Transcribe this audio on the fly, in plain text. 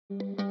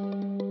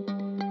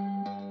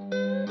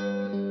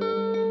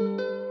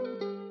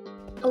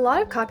A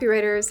lot of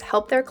copywriters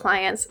help their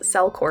clients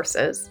sell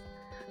courses.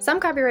 Some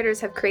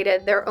copywriters have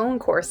created their own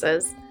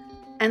courses,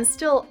 and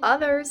still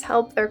others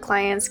help their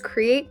clients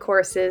create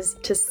courses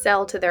to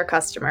sell to their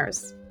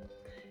customers.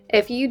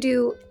 If you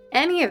do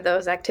any of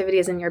those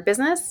activities in your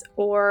business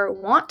or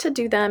want to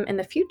do them in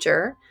the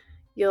future,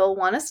 you'll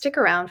want to stick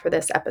around for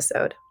this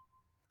episode.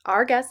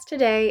 Our guest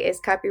today is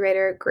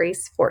copywriter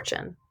Grace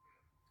Fortune.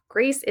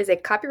 Grace is a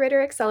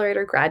Copywriter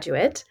Accelerator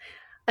graduate,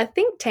 a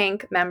think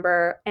tank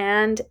member,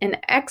 and an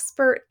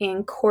expert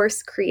in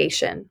course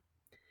creation.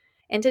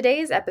 In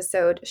today's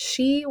episode,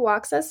 she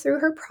walks us through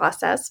her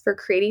process for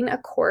creating a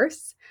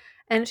course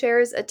and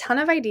shares a ton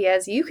of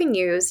ideas you can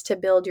use to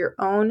build your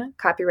own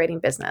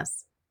copywriting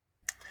business.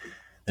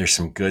 There's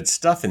some good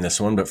stuff in this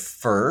one, but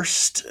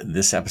first,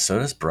 this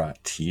episode is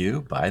brought to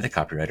you by the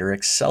Copywriter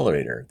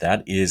Accelerator.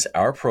 That is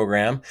our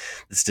program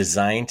that's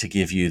designed to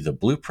give you the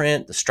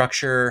blueprint, the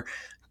structure,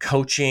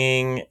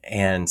 coaching,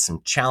 and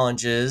some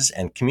challenges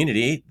and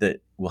community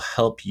that will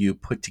help you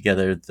put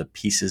together the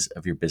pieces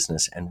of your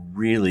business and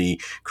really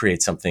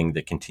create something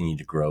that continue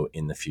to grow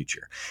in the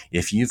future.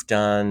 If you've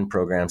done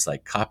programs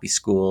like Copy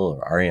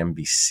School or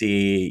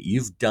RAMBC,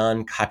 you've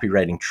done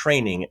copywriting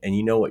training and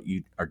you know what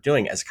you are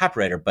doing as a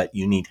copywriter, but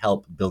you need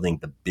help building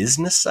the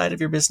business side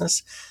of your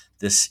business,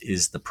 this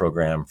is the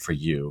program for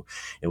you.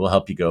 It will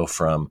help you go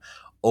from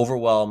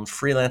overwhelmed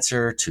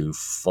freelancer to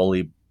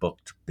fully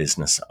booked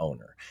business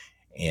owner.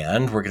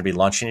 And we're going to be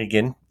launching it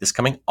again this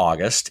coming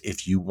August.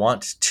 If you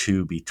want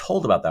to be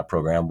told about that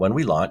program when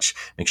we launch,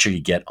 make sure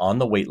you get on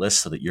the wait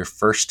list so that you're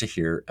first to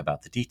hear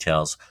about the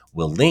details.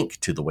 We'll link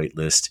to the wait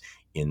list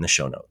in the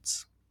show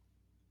notes.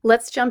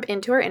 Let's jump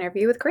into our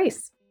interview with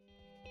Grace.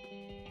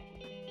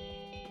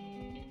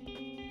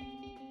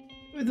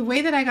 The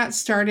way that I got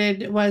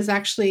started was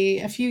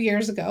actually a few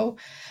years ago.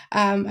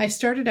 I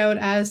started out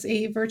as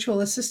a virtual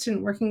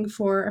assistant working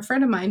for a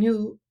friend of mine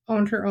who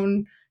owned her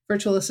own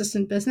virtual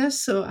assistant business.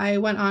 So I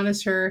went on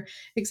as her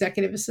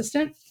executive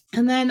assistant.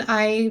 And then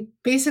I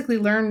basically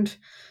learned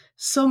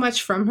so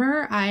much from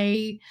her.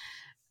 I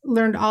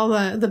learned all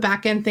the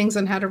back end things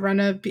on how to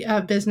run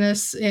a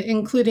business,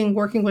 including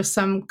working with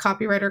some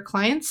copywriter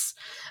clients.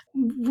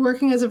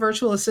 Working as a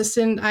virtual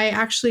assistant, I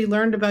actually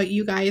learned about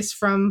you guys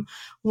from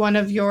one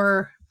of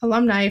your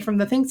alumni from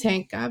the think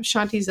tank,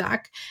 Shanti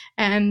Zach.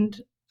 And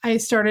I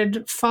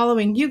started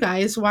following you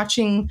guys,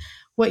 watching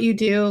what you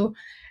do.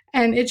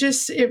 And it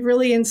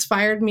really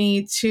inspired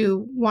me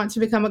to want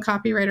to become a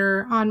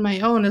copywriter on my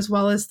own, as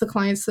well as the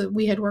clients that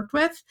we had worked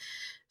with.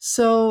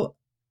 So,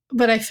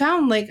 but I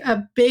found like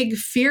a big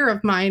fear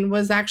of mine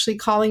was actually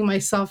calling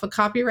myself a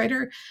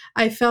copywriter.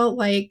 I felt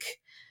like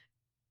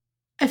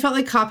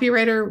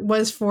copywriter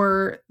was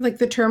for, like,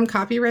 the term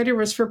copywriter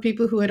was for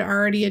people who had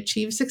already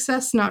achieved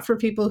success, not for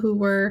people who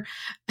were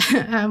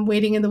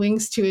waiting in the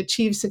wings to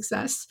achieve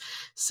success.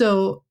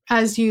 So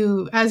as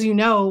you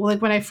know,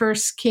 like when I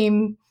first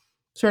came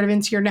sort of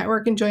into your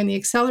network and joined the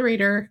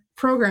accelerator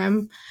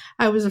program,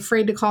 I was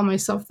afraid to call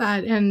myself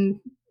that. And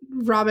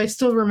Rob, I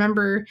still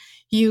remember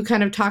you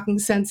kind of talking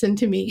sense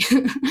into me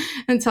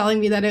and telling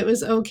me that it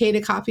was okay to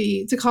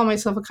call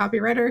myself a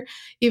copywriter,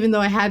 even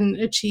though I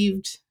hadn't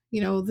achieved,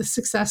 the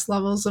success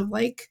levels of,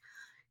 like,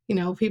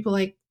 people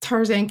like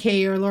Tarzan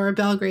K or Laura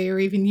Belgray or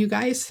even you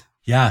guys.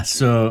 Yeah.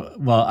 So,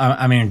 well,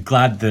 I mean,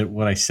 glad that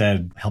what I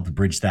said helped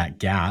bridge that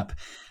gap.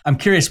 I'm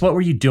curious, what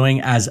were you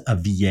doing as a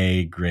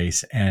VA,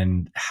 Grace,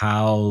 and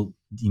how,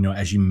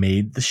 as you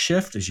made the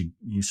shift, as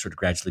you sort of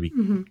gradually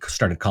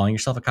started calling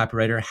yourself a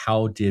copywriter,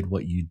 how did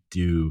what you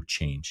do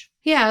change?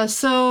 Yeah.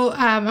 So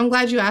I'm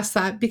glad you asked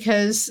that,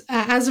 because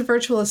as a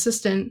virtual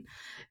assistant,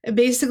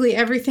 basically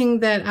everything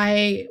that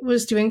I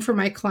was doing for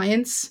my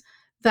clients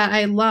that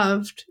I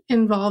loved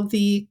involved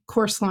the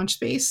course launch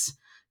space.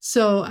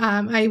 So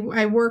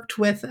I worked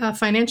with a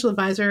financial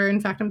advisor.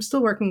 In fact, I'm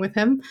still working with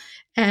him.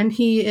 And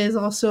he is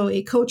also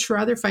a coach for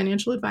other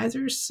financial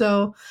advisors.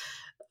 So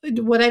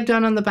what I've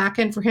done on the back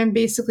end for him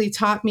basically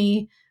taught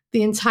me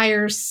the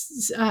entire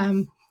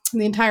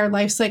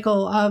life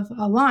cycle of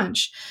a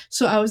launch.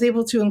 So I was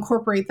able to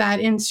incorporate that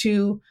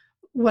into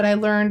what I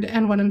learned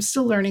and what I'm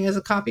still learning as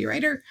a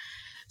copywriter.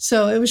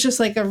 So it was just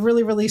like a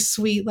really, really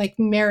sweet, like,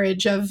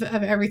 marriage of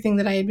everything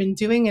that I had been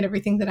doing and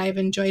everything that I've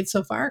enjoyed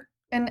so far.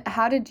 And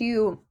how did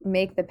you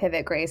make the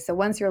pivot, Grace? So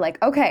once you're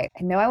like, okay,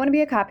 I know I want to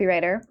be a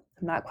copywriter.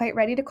 I'm not quite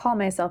ready to call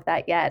myself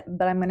that yet,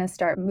 but I'm going to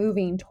start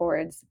moving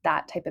towards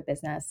that type of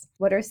business.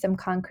 What are some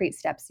concrete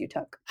steps you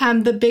took?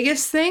 The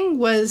biggest thing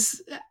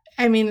was,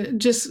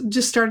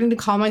 just starting to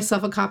call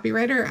myself a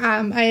copywriter.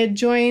 I had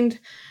joined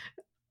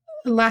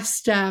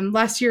last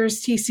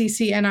year's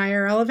TCC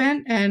NIRL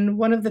event, and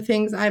one of the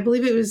things, I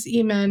believe it was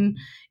Eman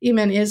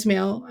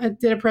Ismail,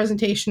 did a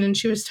presentation, and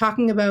she was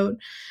talking about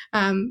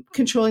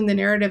controlling the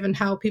narrative and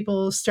how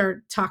people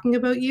start talking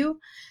about you.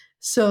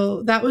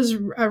 So that was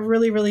a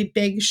really, really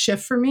big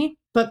shift for me.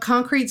 But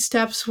concrete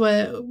steps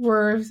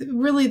were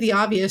really the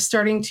obvious,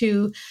 starting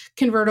to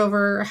convert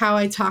over how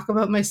I talk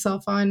about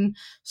myself on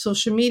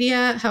social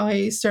media, how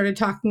I started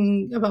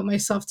talking about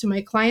myself to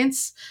my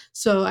clients.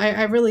 So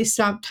I really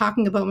stopped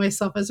talking about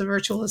myself as a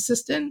virtual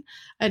assistant.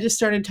 I just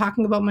started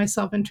talking about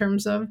myself in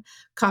terms of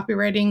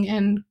copywriting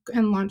and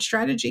launch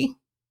strategy.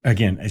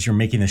 Again, as you're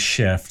making the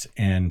shift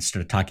and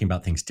started talking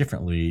about things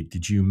differently,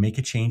 did you make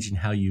a change in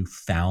how you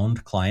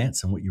found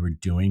clients and what you were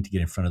doing to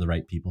get in front of the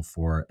right people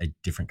for a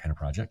different kind of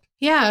project?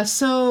 Yeah,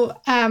 so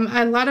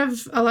a lot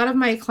of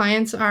my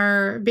clients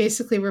are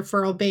basically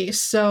referral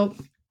based. So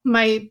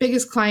my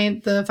biggest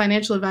client, the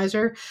financial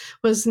advisor,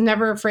 was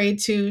never afraid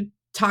to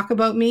talk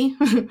about me,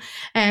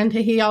 and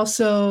he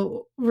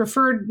also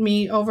referred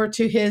me over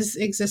to his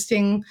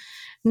existing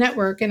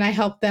network, and I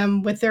helped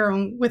them with their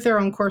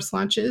own course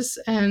launches,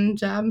 and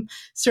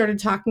started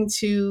talking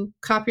to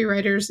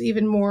copywriters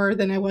even more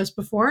than I was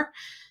before.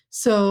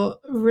 So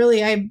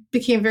really, I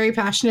became very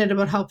passionate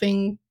about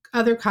helping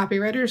other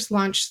copywriters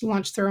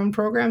launch their own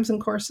programs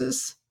and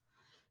courses.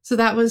 So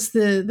that was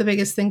the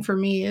biggest thing for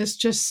me, is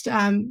just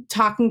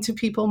talking to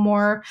people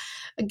more,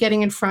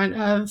 getting in front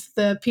of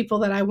the people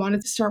that I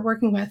wanted to start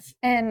working with.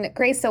 And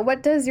Grace, so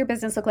what does your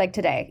business look like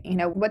today?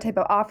 What type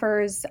of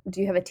offers? Do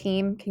you have a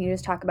team? Can you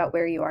just talk about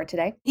where you are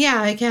today?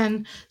 Yeah, I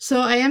can. So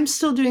I am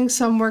still doing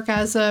some work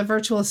as a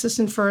virtual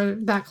assistant for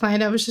that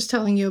client I was just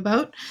telling you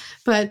about.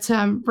 But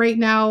right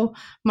now,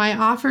 my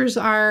offers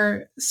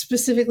are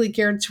specifically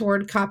geared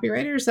toward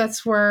copywriters.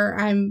 That's where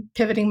I'm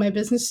pivoting my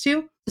business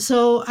to.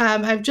 So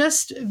I've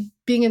just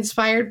being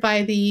inspired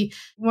by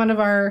one of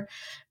our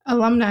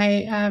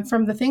alumni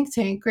from the think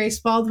tank, Grace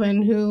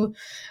Baldwin, who,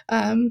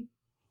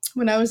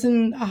 when I was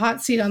in a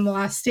hot seat on the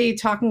last day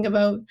talking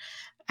about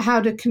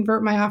how to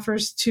convert my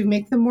offers to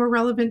make them more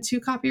relevant to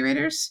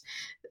copywriters,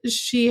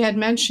 she had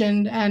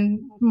mentioned,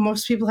 and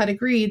most people had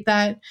agreed,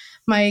 that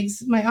my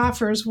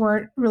offers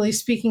weren't really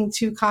speaking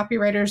to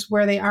copywriters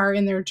where they are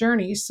in their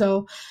journey.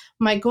 So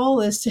my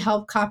goal is to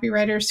help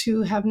copywriters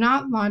who have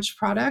not launched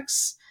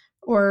products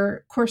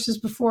or courses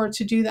before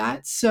to do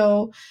that.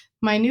 So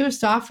my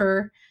newest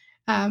offer,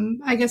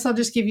 I guess I'll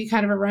just give you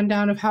kind of a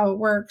rundown of how it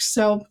works.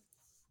 So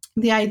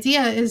the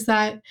idea is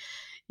that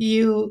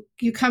you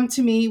come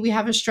to me, we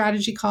have a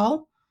strategy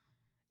call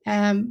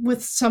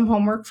with some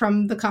homework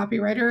from the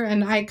copywriter,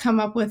 and I come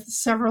up with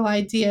several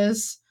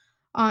ideas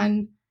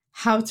on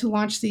how to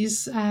launch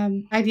these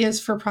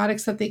ideas for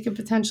products that they could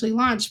potentially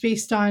launch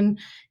based on,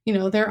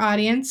 their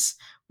audience,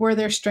 where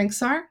their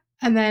strengths are.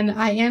 And then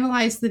I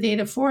analyze the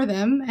data for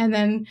them and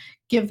then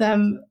give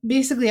them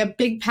basically a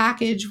big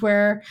package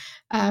where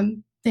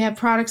they have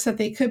products that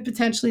they could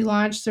potentially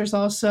launch. There's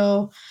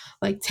also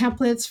like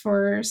templates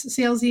for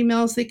sales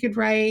emails they could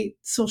write,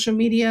 social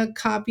media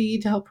copy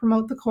to help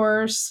promote the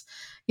course,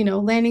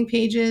 landing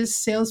pages,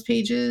 sales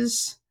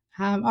pages,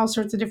 all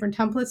sorts of different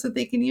templates that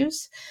they can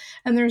use.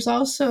 And there's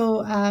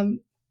also, and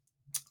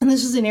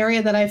this is an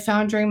area that I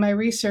found during my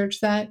research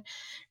that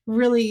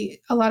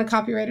really a lot of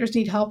copywriters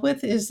need help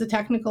with, is the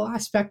technical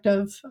aspect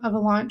of a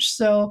launch.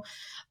 So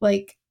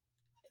like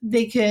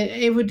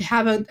it would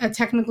have a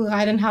technical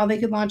guide on how they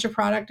could launch a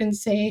product and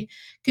say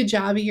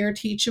Kajabi or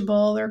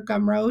Teachable or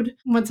Gumroad.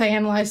 Once I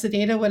analyze the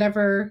data,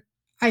 whatever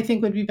I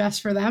think would be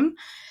best for them.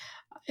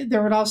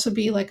 There would also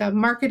be like a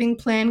marketing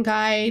plan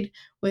guide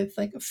with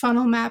like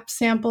funnel map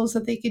samples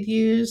that they could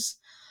use,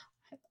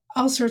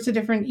 all sorts of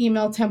different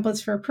email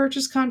templates for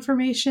purchase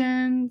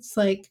confirmations,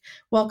 like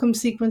welcome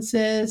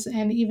sequences,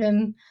 and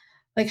even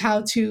like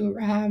how to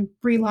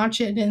relaunch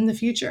it in the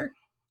future.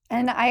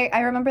 And I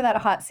remember that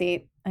hot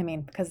seat.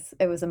 Because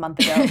it was a month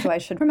ago, so I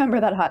should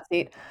remember that hot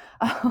seat.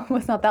 It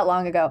was not that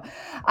long ago.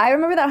 I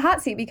remember that hot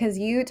seat because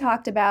you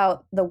talked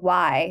about the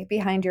why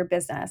behind your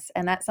business.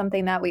 And that's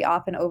something that we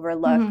often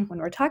overlook when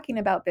we're talking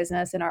about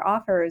business and our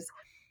offers.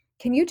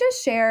 Can you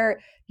just share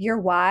your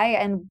why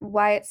and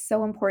why it's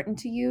so important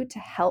to you to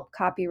help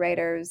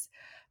copywriters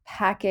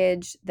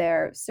package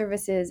their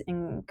services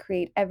and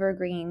create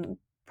evergreen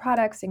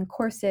products and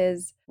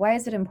courses? Why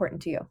is it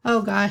important to you?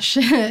 Oh gosh.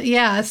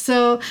 Yeah.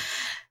 So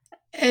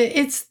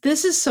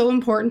this is so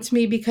important to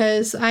me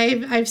because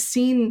I've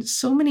seen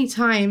so many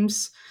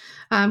times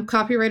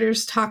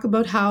copywriters talk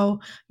about how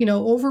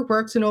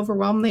overworked and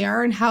overwhelmed they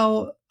are, and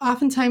how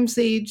oftentimes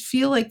they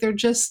feel like they're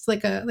just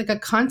like a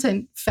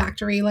content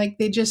factory. Like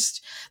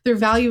their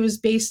value is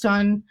based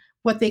on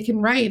what they can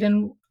write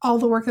and all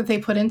the work that they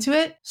put into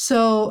it.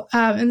 So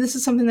and this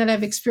is something that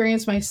I've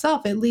experienced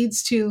myself. It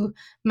leads to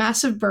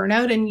massive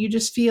burnout, and you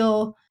just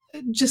feel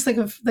just like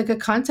a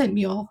content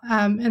mule,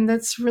 and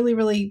that's really,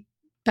 really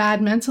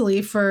bad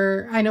mentally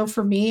for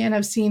me, and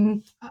I've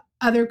seen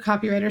other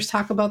copywriters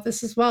talk about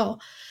this as well.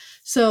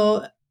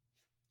 So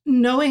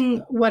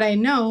knowing what I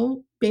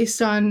know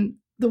based on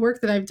the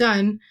work that I've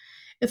done,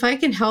 if I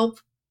can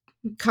help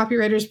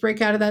copywriters break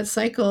out of that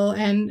cycle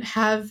and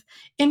have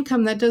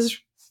income that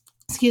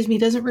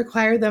doesn't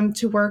require them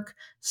to work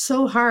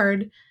so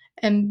hard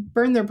and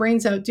burn their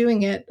brains out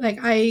doing it, like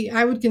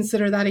I would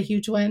consider that a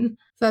huge win.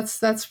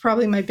 That's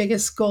probably my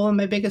biggest goal and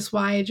my biggest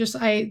why.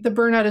 The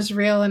burnout is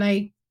real, and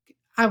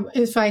I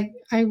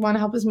I want to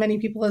help as many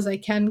people as I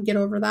can get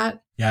over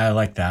that. Yeah, I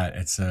like that.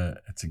 It's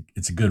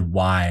a good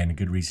why and a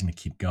good reason to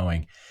keep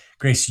going.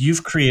 Grace,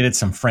 you've created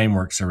some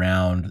frameworks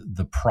around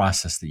the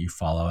process that you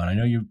follow, and I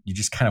know you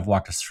just kind of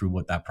walked us through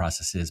what that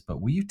process is. But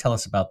will you tell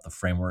us about the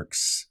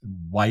frameworks,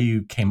 why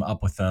you came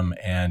up with them,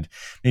 and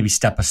maybe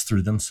step us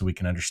through them so we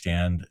can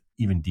understand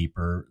even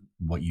deeper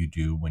what you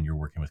do when you're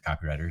working with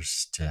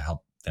copywriters to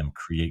help them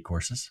create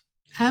courses?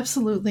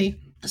 Absolutely.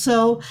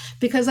 So,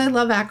 because I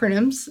love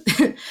acronyms,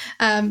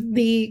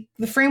 the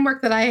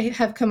framework that I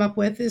have come up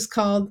with is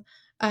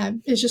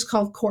just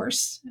called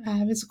C.O.U.R.S.E.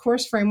 It's a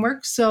course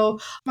framework. So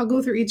I'll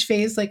go through each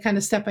phase, like kind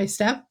of step by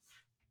step.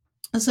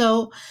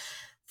 So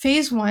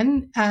phase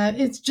one,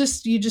 it's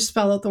just you just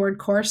spell out the word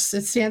course.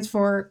 It stands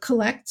for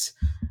collect,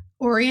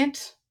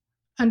 orient,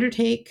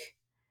 undertake,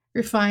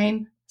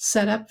 refine,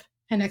 set up,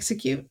 and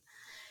execute.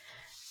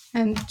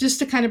 And just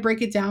to kind of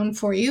break it down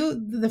for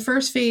you, the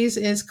first phase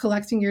is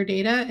collecting your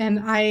data. And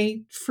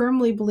I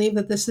firmly believe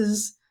that this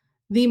is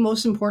the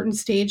most important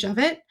stage of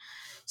it.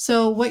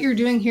 So, what you're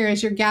doing here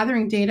is you're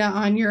gathering data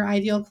on your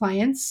ideal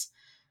clients,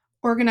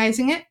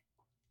 organizing it,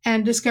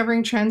 and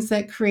discovering trends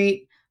that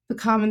create the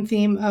common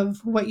theme of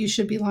what you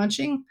should be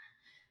launching.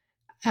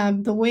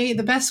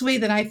 The best way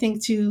that I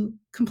think to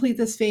complete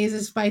this phase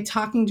is by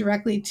talking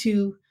directly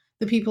to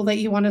the people that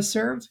you want to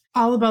serve,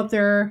 all about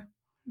their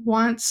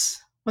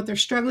wants, what they're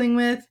struggling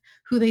with,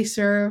 who they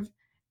serve,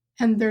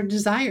 and their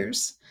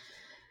desires.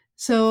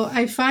 So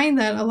I find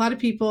that a lot of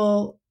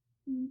people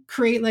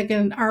create like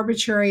an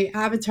arbitrary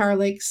avatar,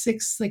 like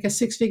a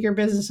six-figure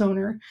business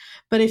owner.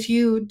 But if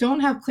you don't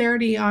have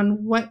clarity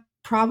on what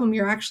problem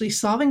you're actually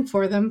solving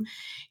for them,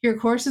 your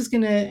course is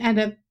going to end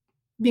up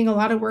being a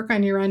lot of work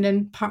on your end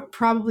and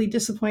probably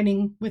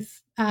disappointing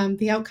with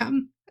the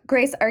outcome.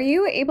 Grace, are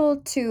you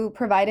able to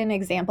provide an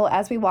example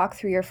as we walk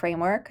through your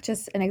framework?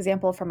 Just an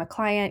example from a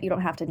client. You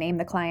don't have to name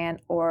the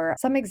client, or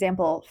some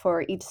example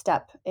for each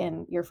step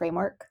in your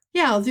framework.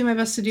 Yeah, I'll do my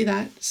best to do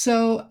that.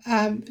 So,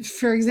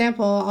 for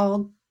example,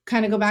 I'll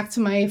kind of go back to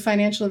my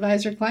financial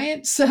advisor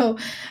client. So,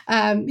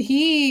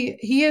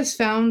 he has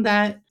found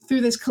that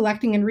through this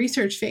collecting and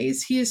research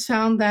phase, he has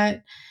found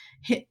that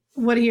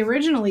what he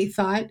originally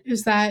thought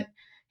is that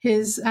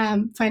his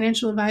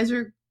financial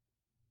advisor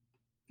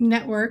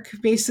network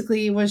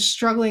basically was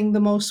struggling the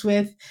most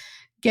with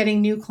getting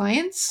new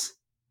clients.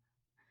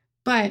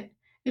 But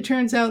it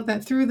turns out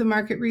that through the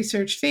market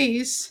research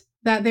phase,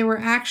 that they were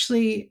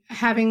actually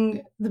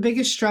having the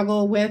biggest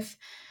struggle with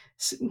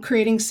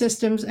creating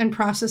systems and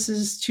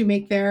processes to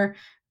make their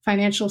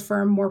financial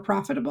firm more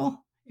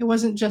profitable. It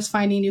wasn't just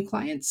finding new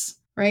clients,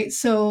 right?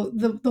 So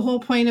the whole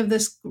point of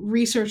this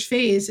research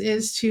phase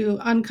is to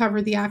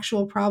uncover the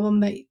actual problem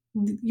that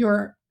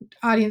your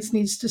audience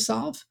needs to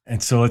solve.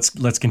 And so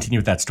let's continue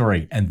with that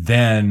story. And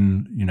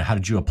then, how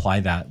did you apply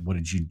that? What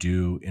did you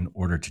do in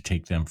order to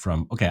take them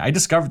from, okay, I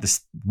discovered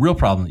this real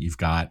problem that you've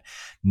got.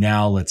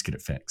 Now let's get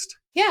it fixed.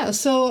 Yeah.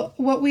 So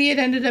what we had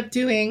ended up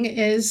doing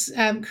is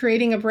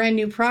creating a brand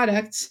new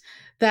product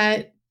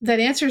that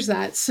answers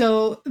that.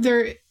 So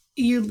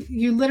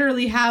you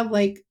literally have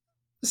like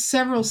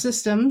several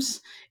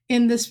systems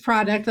in this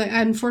product. Like,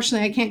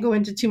 unfortunately, I can't go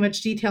into too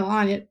much detail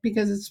on it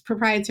because it's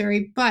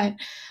proprietary, but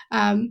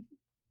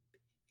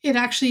it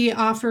actually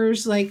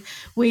offers like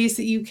ways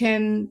that you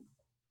can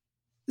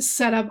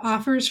set up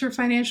offers for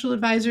financial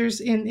advisors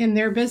in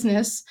their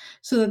business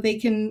so that they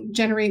can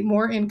generate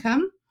more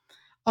income.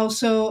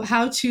 Also,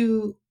 how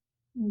to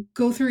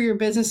go through your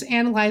business,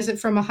 analyze it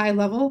from a high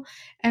level,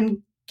 and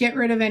get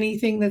rid of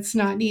anything that's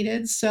not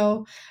needed.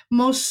 So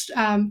most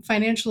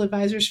financial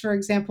advisors, for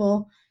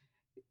example,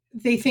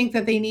 they think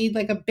that they need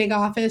like a big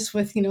office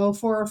with 4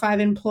 or 5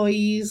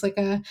 employees, like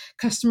a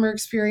customer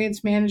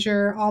experience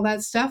manager, all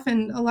that stuff.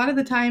 And a lot of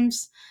the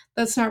times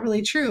that's not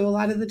really true. A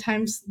lot of the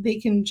times they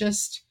can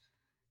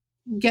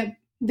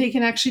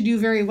actually do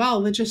very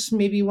well with just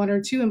maybe 1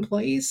 or 2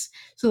 employees.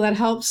 So that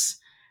helps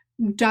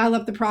dial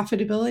up the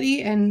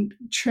profitability and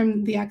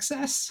trim the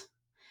excess.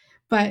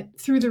 But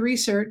through the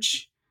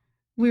research,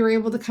 we were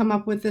able to come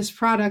up with this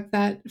product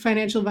that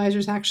financial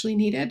advisors actually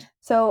needed.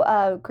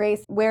 So,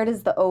 Grace, where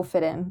does the O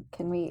fit in?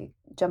 Can we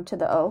jump to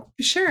the O?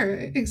 Sure,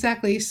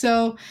 exactly.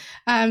 So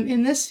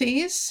in this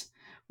phase,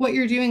 what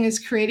you're doing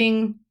is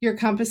creating your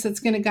compass that's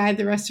going to guide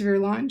the rest of your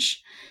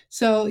launch.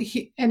 So,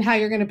 and how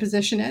you're going to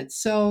position it.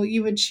 So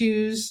you would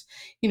choose,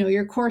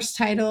 your course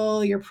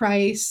title, your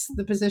price,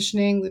 the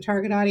positioning, the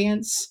target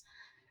audience,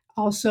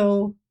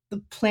 also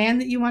the plan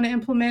that you want to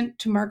implement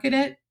to market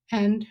it,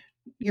 and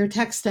your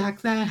tech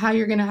stack, that how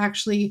you're going to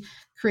actually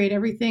create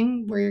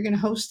everything, where you're going to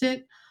host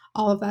it,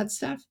 all of that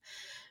stuff.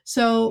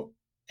 So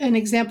an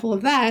example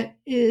of that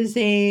is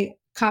a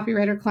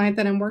copywriter client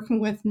that I'm working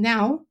with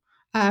now.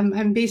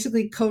 I'm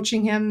basically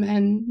coaching him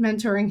and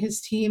mentoring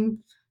his team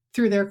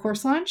through their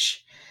course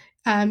launch.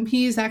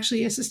 He's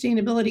actually a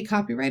sustainability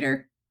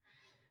copywriter.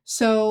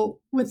 So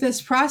with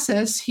this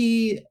process,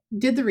 he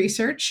did the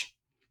research.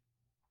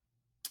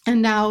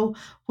 And now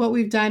what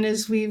we've done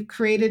is we've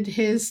created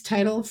his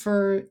title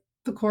for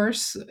the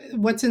course,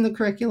 what's in the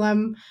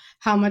curriculum,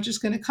 how much it's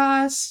going to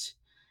cost,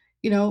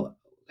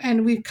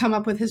 and we've come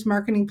up with his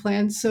marketing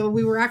plan. So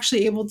we were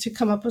actually able to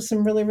come up with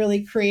some really,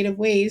 really creative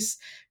ways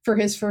for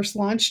his first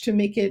launch to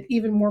make it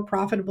even more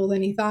profitable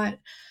than he thought.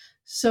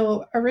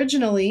 So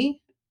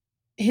originally,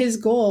 his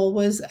goal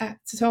was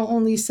to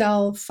only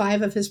sell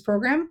 5 of his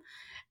program.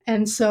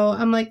 And so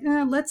I'm like,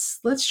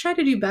 let's try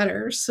to do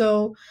better.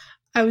 So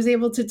I was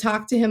able to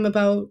talk to him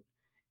about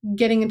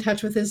getting in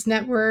touch with his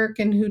network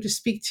and who to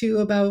speak to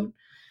about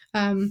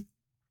um,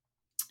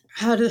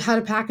 how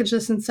to package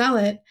this and sell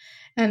it.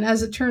 And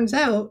as it turns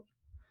out,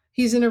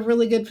 he's in a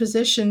really good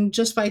position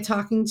just by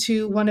talking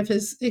to one of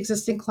his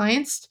existing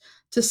clients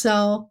to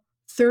sell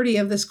 30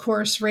 of this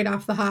course right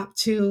off the hop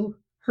to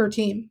her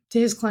team, to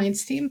his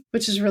client's team,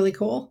 which is really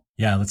cool.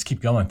 Yeah, let's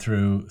keep going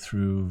through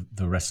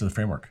the rest of the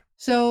framework.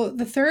 So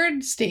the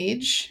third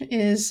stage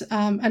is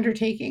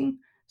undertaking.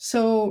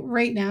 So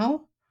right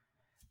now,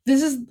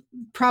 this is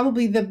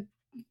probably the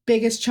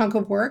biggest chunk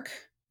of work.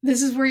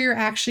 This is where you're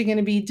actually going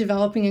to be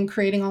developing and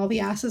creating all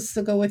the assets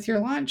to go with your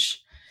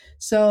launch.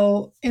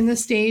 So in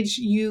this stage,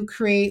 you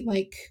create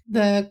like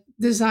the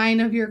design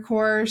of your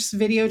course,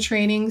 video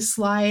training,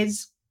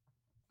 slides,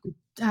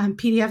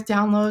 PDF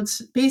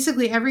downloads,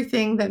 basically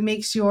everything that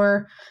makes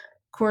your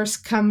course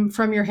come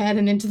from your head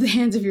and into the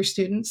hands of your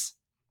students.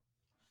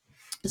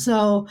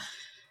 So,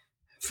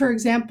 for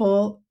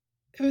example,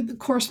 the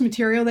course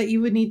material that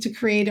you would need to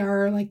create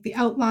are like the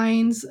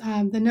outlines,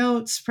 the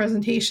notes,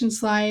 presentation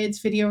slides,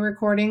 video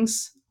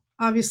recordings,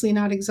 obviously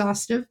not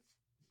exhaustive.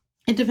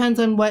 It depends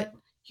on what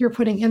you're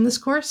putting in this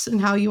course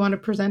and how you want to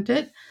present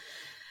it.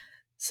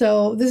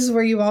 So this is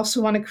where you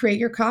also want to create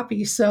your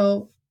copy.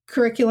 So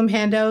curriculum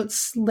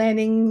handouts,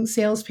 landing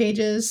sales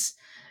pages,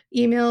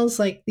 emails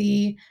like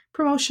the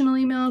promotional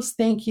emails,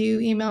 thank you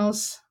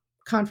emails,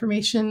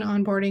 confirmation,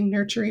 onboarding,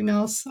 nurture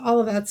emails, all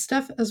of that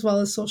stuff, as well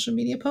as social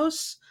media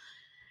posts.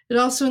 It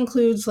also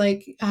includes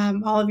like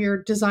all of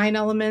your design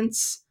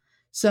elements.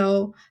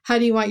 So how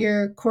do you want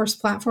your course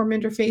platform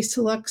interface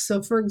to look?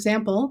 So for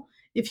example,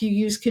 if you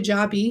use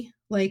Kajabi,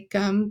 like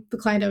the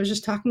client I was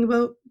just talking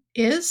about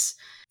is,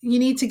 you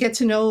need to get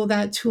to know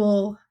that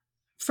tool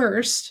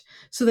first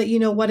so that you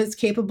know what it's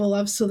capable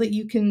of so that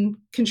you can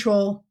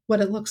control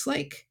what it looks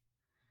like.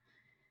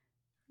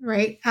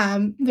 Right.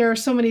 There are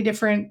so many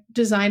different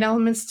design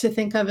elements to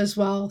think of as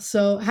well.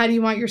 So how do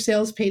you want your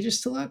sales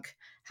pages to look?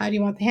 How do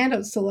you want the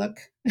handouts to look?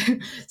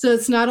 So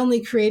it's not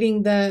only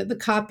creating the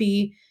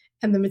copy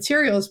and the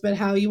materials, but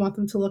how you want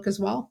them to look as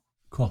well.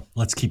 Cool.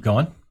 Let's keep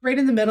going. Right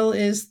in the middle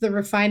is the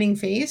refining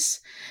phase.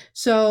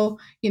 So,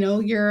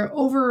 you're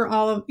over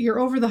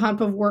the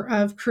hump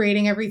of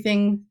creating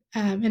everything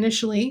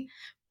initially,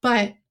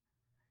 but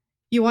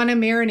you want to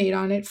marinate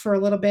on it for a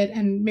little bit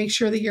and make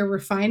sure that you're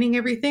refining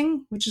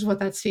everything, which is what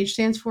that stage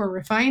stands for,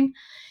 refine.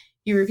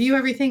 You review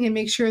everything and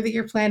make sure that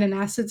your plan and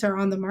assets are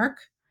on the mark.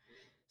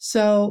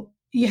 So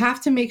you have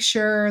to make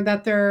sure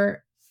that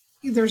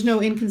there's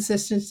no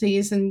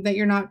inconsistencies and that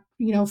you're not,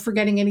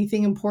 forgetting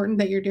anything important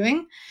that you're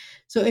doing.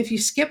 So if you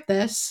skip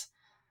this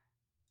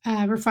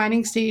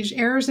refining stage,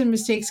 errors and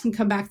mistakes can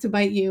come back to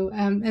bite you.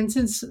 And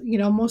since,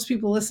 most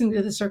people listening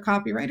to this are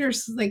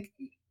copywriters, like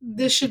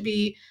this should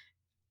be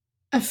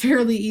a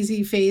fairly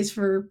easy phase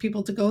for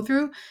people to go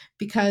through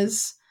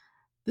because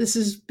this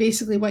is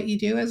basically what you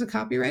do as a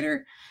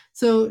copywriter.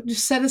 So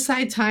just set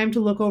aside time to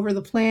look over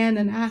the plan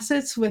and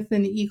assets with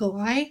an eagle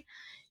eye.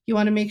 You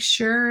want to make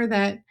sure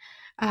that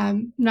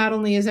not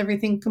only is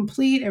everything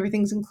complete,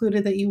 everything's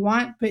included that you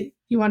want, but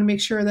you want to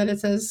make sure that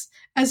it's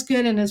as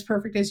good and as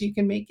perfect as you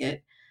can make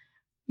it,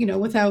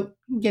 without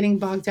getting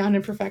bogged down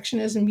in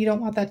perfectionism. You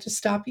don't want that to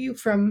stop you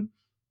from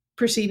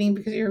proceeding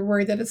because you're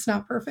worried that it's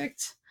not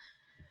perfect.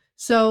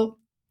 So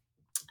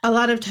a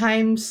lot of the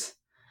times,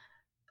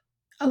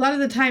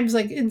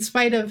 like in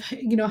spite of,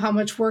 how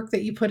much work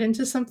that you put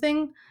into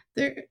something,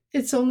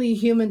 it's only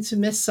human to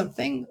miss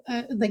something.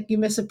 Like you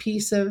miss a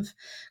piece of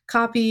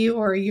copy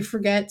or you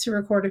forget to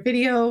record a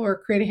video or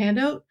create a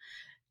handout.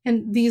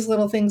 And these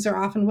little things are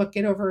often what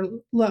get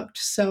overlooked.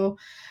 So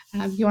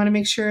you want to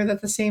make sure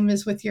that the same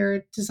is with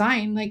your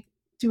design. Like,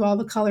 do all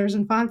the colors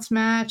and fonts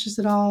match? Is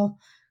it all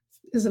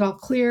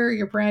clear?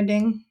 Your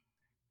branding,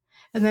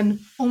 and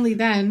then only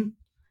then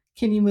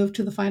can you move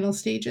to the final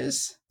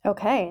stages.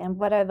 Okay, and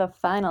what are the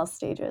final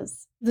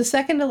stages? The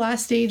second to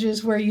last stage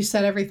is where you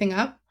set everything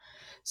up.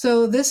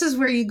 So this is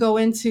where you go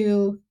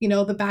into,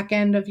 the back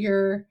end of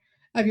your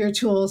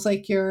tools,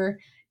 like your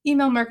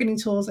email marketing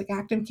tools like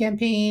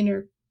ActiveCampaign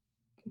or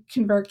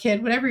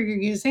ConvertKit, whatever you're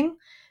using.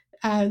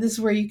 This is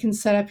where you can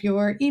set up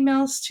your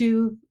emails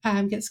to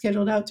get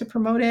scheduled out to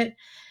promote it.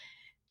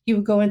 You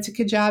would go into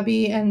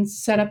Kajabi and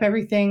set up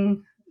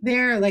everything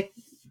there, like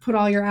put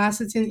all your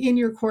assets in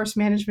your course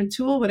management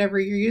tool, whatever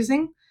you're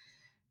using.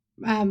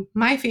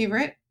 My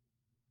favorite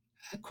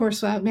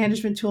course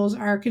management tools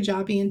are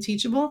Kajabi and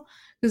Teachable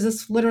because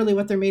that's literally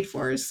what they're made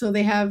for. So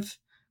they have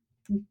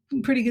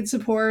pretty good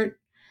support.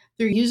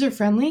 They're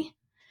user-friendly.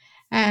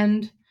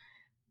 And,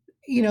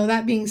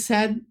 that being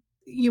said,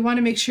 you want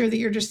to make sure that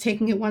you're just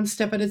taking it one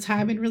step at a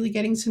time and really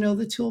getting to know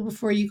the tool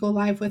before you go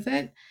live with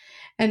it.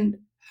 And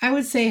I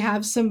would say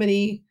have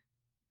somebody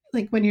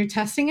like when you're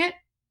testing it,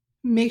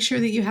 make sure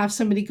that you have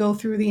somebody go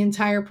through the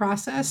entire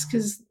process,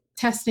 because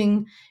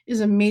testing is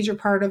a major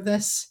part of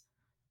this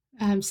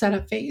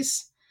setup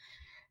phase.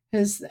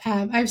 Because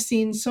I've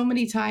seen so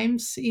many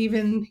times,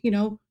 even,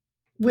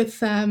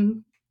 with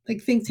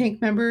like think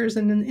tank members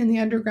and in the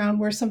underground,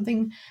 where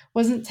something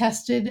wasn't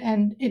tested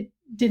and it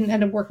didn't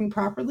end up working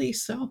properly.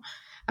 So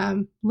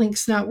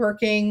links not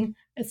working,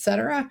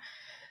 etc.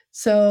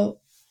 So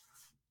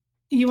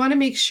you want to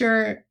make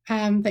sure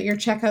that your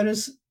checkout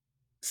is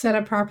set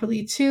up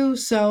properly too.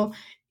 So,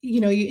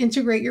 you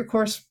integrate your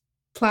course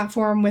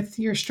platform with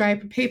your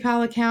Stripe and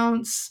PayPal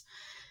accounts.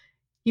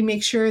 You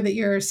make sure that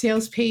your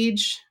sales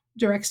page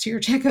directs to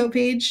your checkout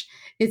page.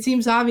 It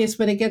seems obvious,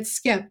 but it gets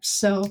skipped.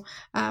 So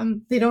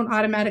they don't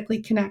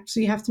automatically connect. So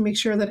you have to make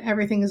sure that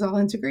everything is all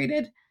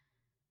integrated,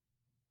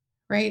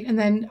 right? And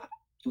then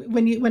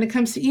when it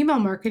comes to email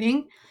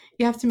marketing,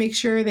 you have to make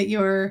sure that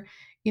your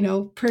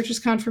purchase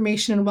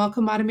confirmation and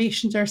welcome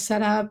automations are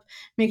set up.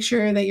 Make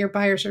sure that your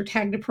buyers are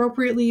tagged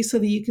appropriately so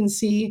that you can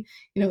see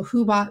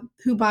who bought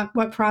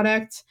what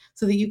product,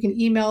 so that you can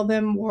email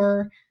them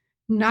or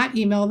not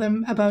email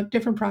them about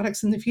different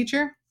products in the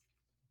future.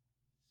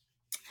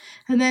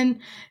 And then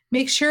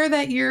make sure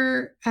that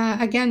you're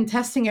again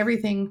testing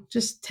everything.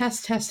 Just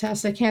test.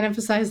 I can't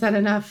emphasize that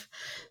enough.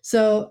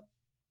 So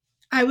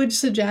I would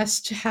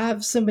suggest to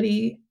have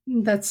somebody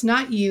that's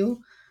not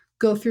you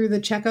go through the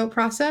checkout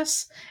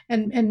process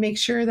and make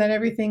sure that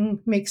everything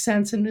makes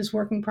sense and is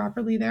working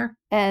properly there.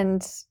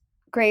 And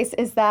Grace,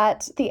 is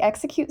that the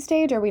execute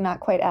stage, or are we not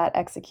quite at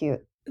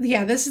execute?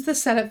 Yeah, this is the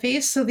setup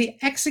phase. So the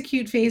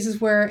execute phase is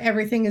where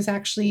everything is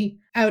actually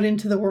out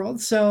into the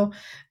world. So,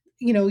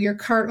 your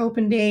cart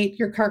open date,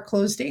 your cart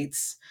close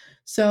dates.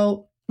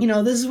 So,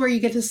 this is where you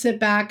get to sit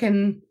back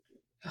and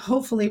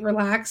hopefully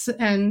relax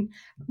and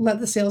let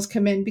the sales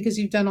come in, because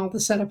you've done all the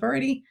setup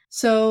already.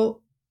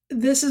 So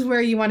this is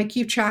where you want to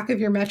keep track of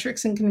your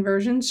metrics and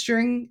conversions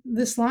during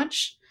this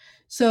launch.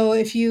 So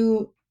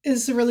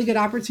it's a really good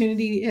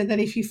opportunity that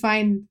if you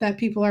find that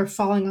people are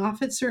falling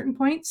off at certain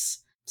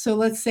points. So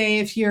let's say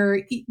if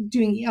you're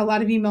doing a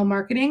lot of email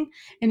marketing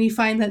and you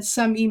find that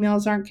some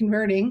emails aren't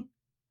converting,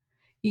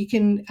 you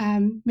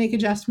can make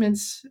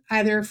adjustments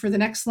either for the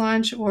next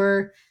launch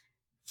or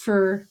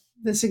for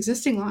the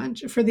existing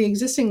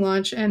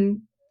launch,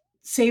 and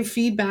save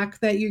feedback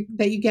that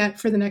you get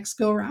for the next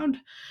go round.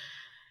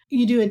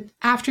 You do it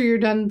after you're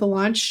done the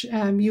launch.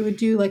 You would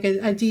do like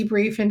a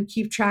debrief and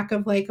keep track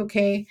of like,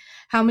 okay,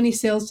 how many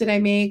sales did I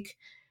make?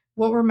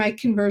 What were my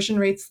conversion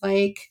rates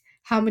like?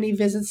 How many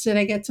visits did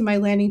I get to my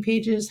landing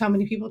pages? How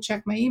many people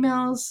checked my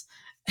emails?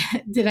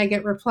 Did I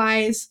get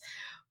replies?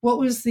 What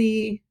was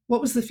the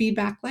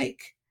feedback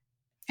like?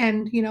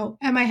 And,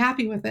 am I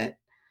happy with it?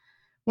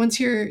 Once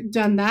you're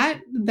done that,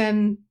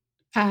 then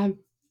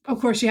of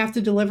course you have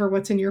to deliver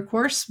what's in your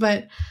course.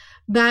 But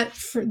that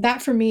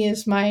for me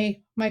is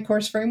my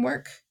course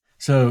framework.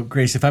 So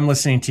Grace, if I'm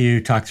listening to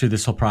you talk through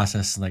this whole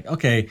process, like,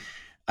 okay,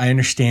 I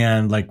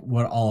understand like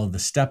what all of the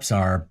steps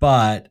are,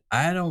 but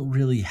I don't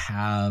really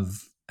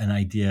have an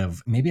idea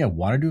of, maybe I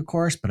want to do a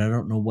course, but I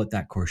don't know what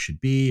that course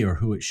should be or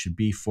who it should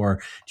be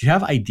for. Do you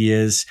have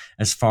ideas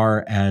as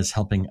far as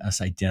helping us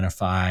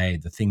identify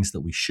the things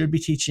that we should be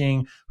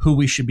teaching, who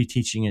we should be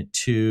teaching it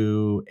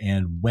to,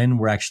 and when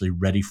we're actually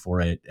ready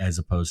for it, as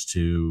opposed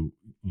to,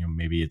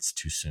 maybe it's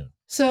too soon?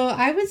 So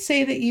I would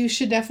say that you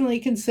should definitely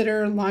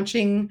consider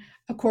launching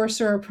a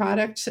course or a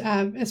product,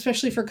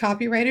 especially for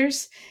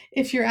copywriters,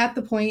 if you're at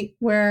the point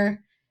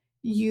where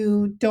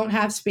you don't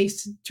have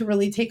space to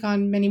really take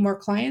on many more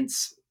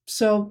clients.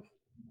 So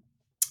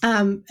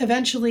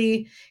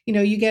eventually,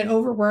 you get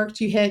overworked,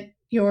 you hit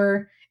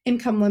your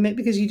income limit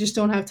because you just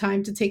don't have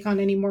time to take on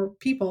any more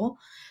people.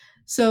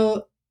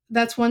 So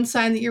that's one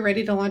sign that you're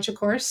ready to launch a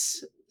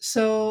course.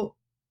 So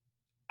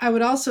I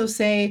would also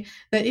say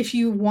that if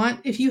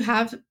you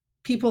have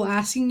people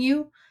asking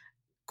you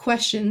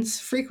questions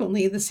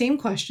frequently, the same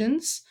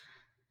questions,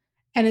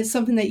 and it's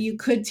something that you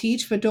could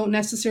teach but don't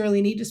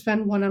necessarily need to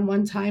spend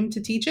one-on-one time to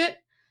teach it,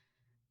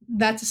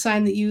 that's a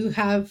sign that you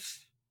have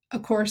a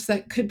course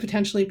that could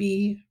potentially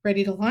be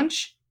ready to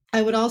launch.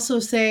 I would also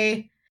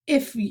say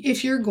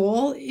if your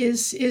goal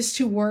is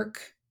to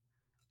work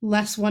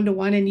less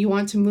one-to-one and you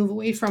want to move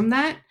away from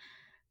that,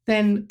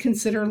 then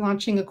consider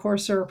launching a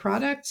course or a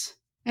product.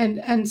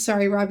 And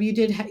sorry, Rob,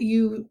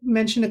 you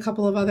mentioned a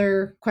couple of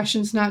other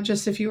questions, not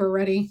just if you were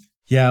ready.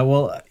 Yeah,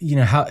 well,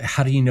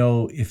 how do you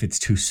know if it's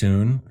too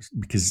soon?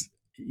 Because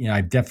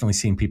I've definitely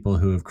seen people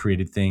who have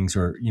created things,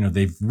 or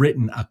they've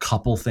written a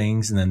couple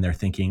things, and then they're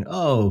thinking,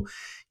 oh,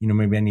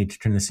 maybe I need to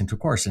turn this into a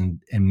course,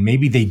 and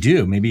maybe they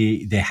do,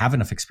 maybe they have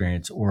enough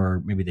experience,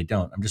 or maybe they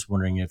don't. I'm just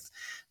wondering if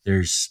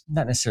there's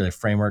not necessarily a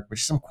framework, but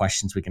just some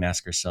questions we can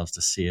ask ourselves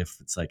to see if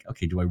it's like,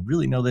 okay, do I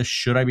really know this?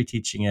 Should I be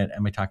teaching it?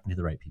 Am I talking to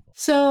the right people?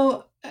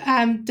 So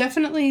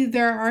definitely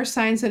there are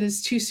signs that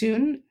it's too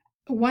soon.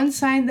 One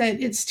sign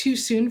that it's too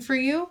soon for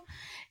you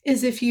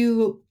is if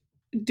you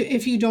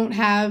don't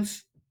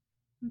have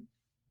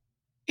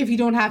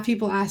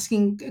people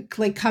asking,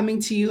 like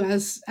coming to you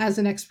as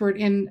an expert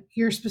in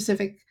your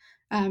specific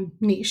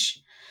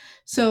niche.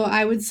 So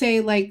I would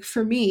say, like,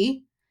 for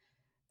me,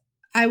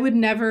 I would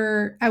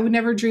never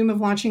dream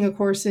of launching a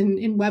course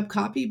in web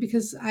copy,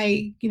 because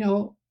I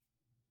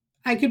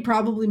could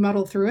probably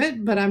muddle through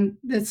it, but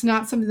it's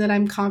not something that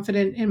I'm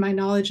confident in my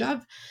knowledge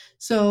of.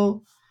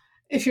 So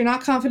if you're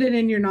not confident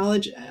in your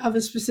knowledge of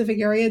a specific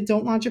area,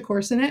 don't launch a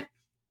course in it.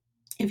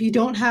 If you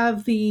don't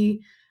have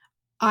the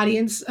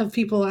audience of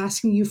people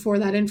asking you for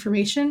that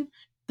information,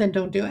 then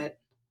don't do it.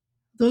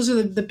 Those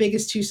are the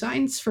biggest two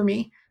signs for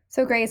me.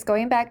 So Grace,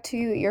 going back to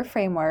your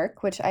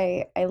framework, which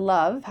I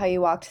love how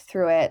you walked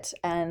through it,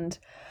 and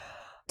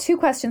two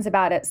questions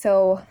about it.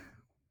 So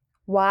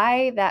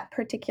why that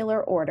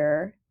particular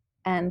order,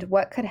 and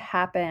what could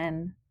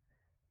happen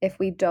if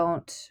we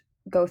don't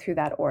go through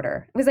that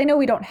order? Because I know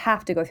we don't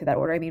have to go through that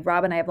order. I mean,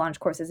 Rob and I have launched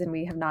courses and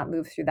we have not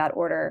moved through that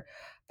order,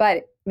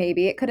 but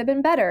maybe it could have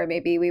been better.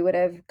 Maybe we would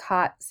have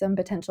caught some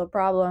potential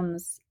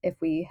problems if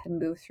we had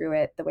moved through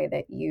it the way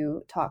that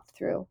you talked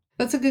through.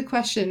 That's a good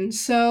question.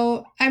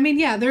 So, I mean,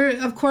 yeah, there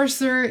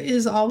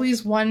is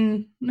always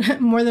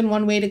more than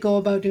one way to go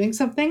about doing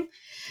something.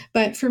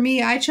 But for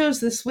me, I chose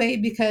this way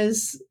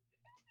because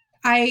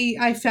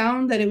I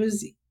found that it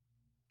was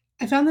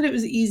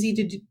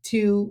easy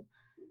to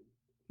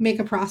make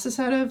a process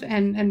out of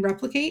and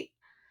replicate.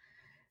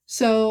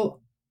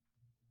 So,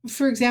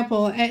 for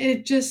example,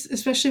 it just,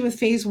 especially with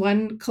phase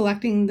one,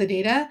 collecting the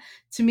data,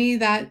 to me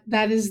that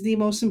is the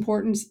most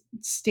important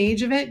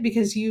stage of it,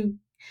 because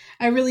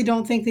I really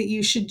don't think that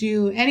you should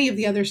do any of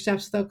the other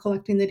steps without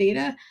collecting the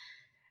data.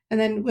 And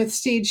then with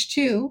stage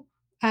two,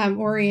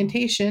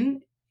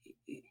 orientation,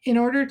 in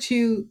order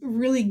to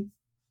really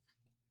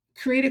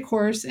create a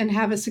course and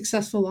have a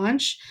successful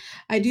launch,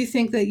 I do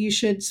think that you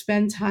should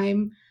spend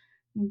time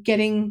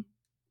getting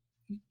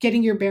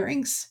your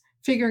bearings,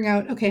 figuring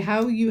out, okay,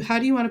 how do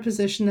you want to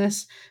position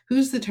this?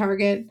 Who's the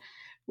target?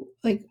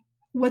 Like,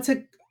 what's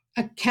a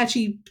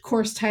catchy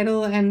course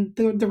title and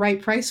the right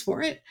price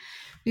for it?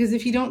 Because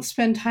if you don't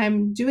spend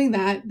time doing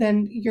that,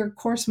 then your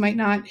course might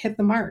not hit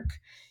the mark.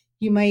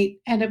 You might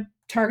end up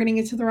targeting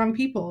it to the wrong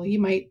people. You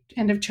might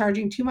end up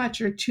charging too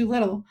much or too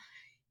little.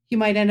 You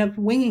might end up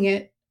winging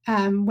it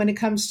when it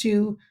comes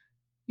to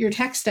your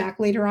tech stack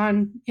later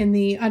on in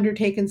the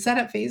undertake and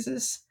setup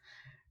phases,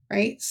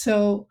 right?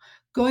 So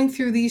going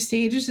through these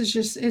stages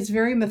it's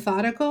very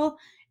methodical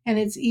and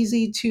it's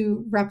easy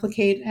to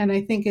replicate. And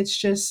I think it's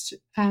just,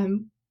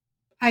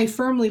 I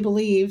firmly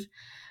believe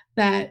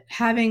that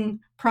having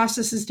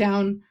processes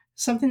down,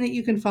 something that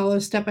you can follow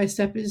step by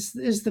step, is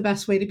the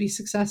best way to be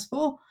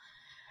successful.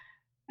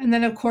 And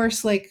then, of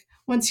course, like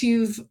once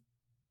you've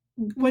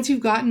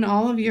gotten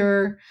all of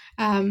your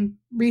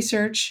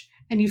research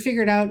and you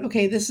figured out,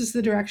 okay, this is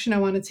the direction I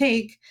want to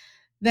take,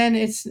 then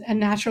it's a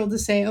natural to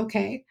say,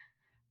 okay,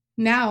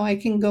 now I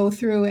can go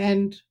through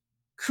and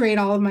create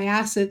all of my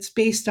assets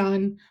based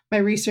on my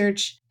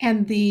research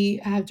and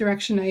the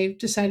direction I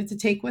decided to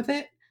take with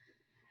it.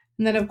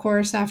 And then, of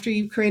course, after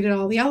you've created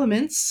all the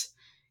elements,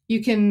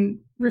 you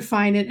can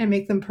refine it and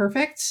make them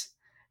perfect.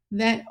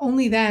 Then,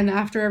 only then,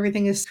 after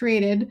everything is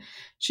created,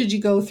 should you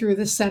go through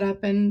the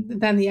setup and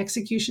then the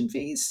execution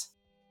phase.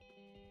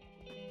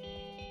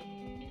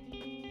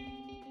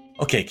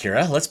 Okay,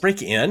 Kira, let's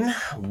break in.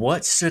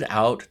 What stood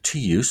out to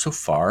you so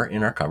far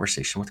in our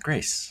conversation with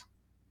Grace?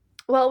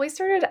 Well, we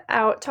started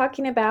out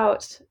talking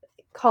about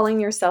calling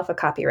yourself a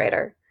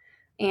copywriter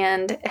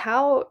and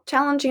how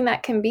challenging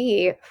that can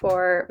be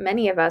for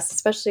many of us,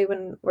 especially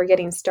when we're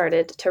getting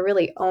started, to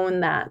really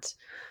own that.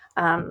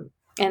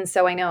 And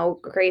so I know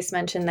Grace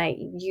mentioned that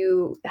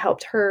you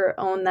helped her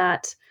own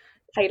that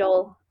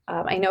title.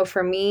 I know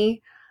for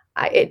me,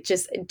 it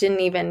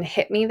didn't even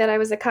hit me that I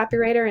was a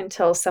copywriter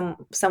until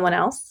someone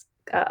else,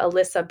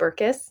 Alyssa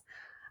Burkus,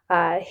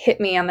 hit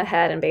me on the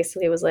head and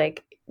basically was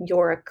like,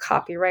 "You're a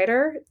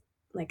copywriter.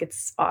 Like,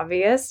 it's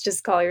obvious.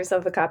 Just call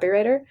yourself a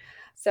copywriter."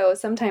 So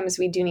sometimes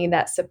we do need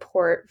that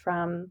support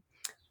from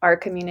our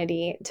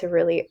community to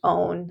really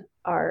own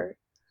our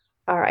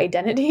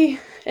identity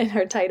and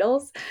our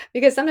titles,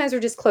 because sometimes we're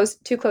just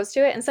too close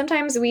to it, and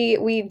sometimes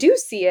we do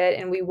see it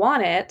and we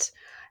want it,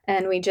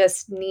 and we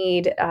just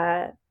need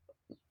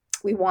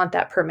we want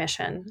that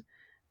permission,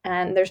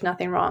 and there's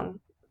nothing wrong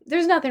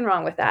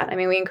with that. I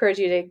mean, we encourage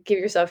you to give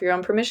yourself your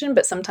own permission,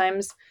 but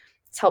sometimes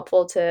it's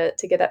helpful to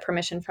get that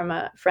permission from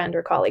a friend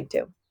or colleague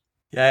too.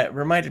 Yeah, it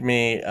reminded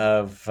me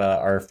of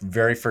our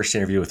very first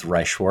interview with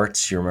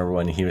C.O.U.R.S.E. You remember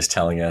when he was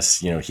telling us,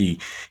 he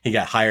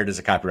got hired as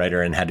a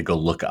copywriter and had to go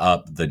look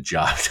up the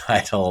job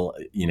title,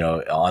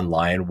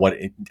 online.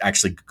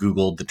 Actually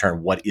Googled the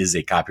term, what is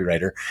a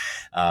copywriter?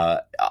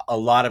 A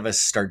lot of us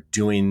start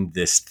doing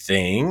this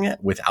thing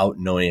without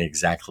knowing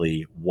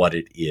exactly what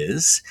it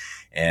is.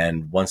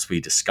 And once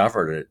we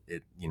discovered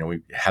it,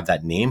 we have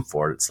that name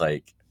for it. It's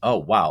like, oh,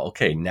 wow,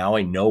 okay, now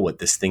I know what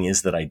this thing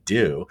is that I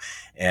do.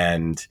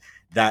 And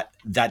that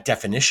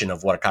definition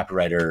of what a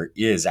copywriter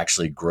is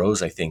actually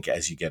grows, I think,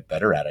 as you get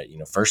better at it.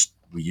 First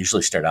we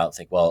usually start out and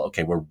think, well,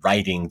 okay, we're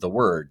writing the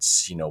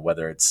words,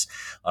 whether it's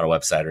on a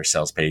website or a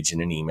sales page,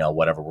 in an email,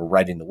 whatever, we're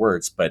writing the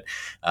words. But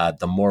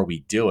the more we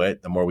do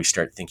it, the more we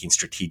start thinking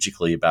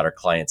strategically about our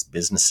clients'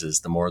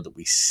 businesses, the more that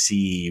we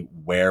see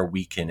where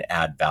we can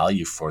add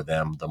value for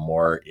them, the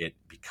more it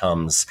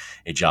becomes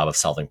a job of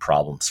solving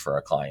problems for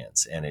our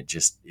clients. And it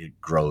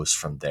grows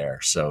from there.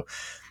 So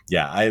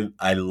yeah,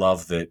 I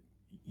love that,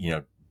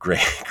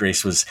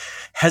 Grace was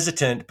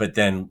hesitant, but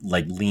then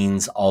like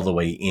leans all the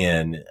way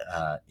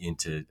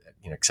into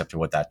accepting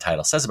what that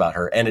title says about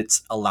her, and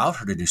it's allowed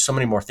her to do so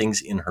many more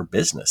things in her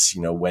business.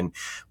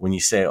 When you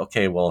say,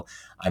 okay, well,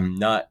 I'm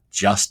not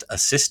just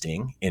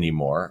assisting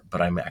anymore,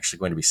 but I'm actually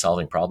going to be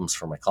solving problems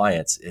for my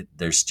clients.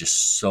 There's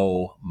just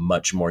so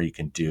much more you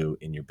can do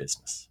in your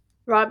business.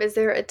 Rob, is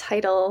there a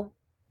title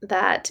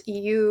that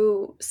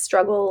you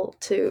struggle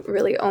to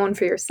really own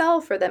for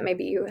yourself, or that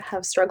maybe you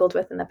have struggled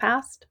with in the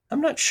past?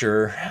 I'm not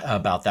sure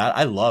about that.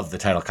 I love the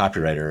title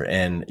copywriter.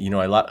 And,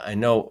 I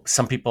know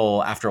some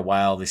people after a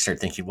while, they start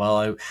thinking,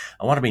 well,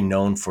 I want to be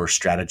known for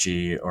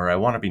strategy, or I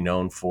want to be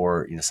known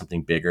for,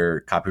 something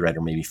bigger.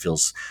 Copywriter maybe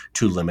feels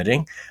too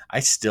limiting. I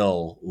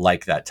still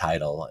like that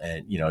title.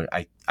 And,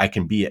 I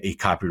can be a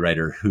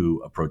copywriter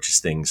who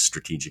approaches things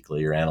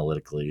strategically or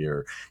analytically,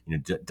 or,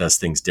 does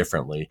things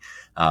differently.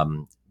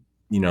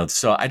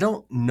 So I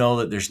don't know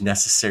that there's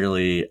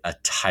necessarily a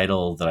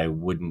title that I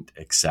wouldn't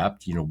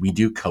accept. We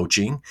do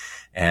coaching,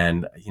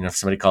 and, if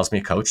somebody calls me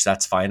a coach,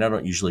 that's fine. I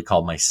don't usually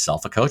call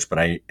myself a coach, but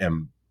I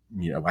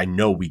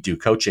know we do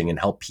coaching and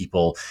help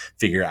people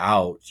figure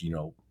out,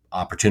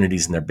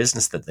 opportunities in their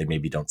business that they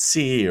maybe don't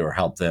see, or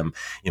help them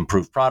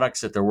improve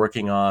products that they're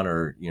working on,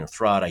 or,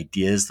 throw out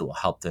ideas that will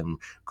help them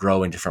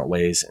grow in different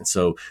ways. And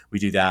so we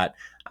do that.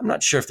 I'm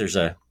not sure if there's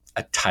a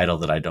title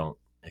that I don't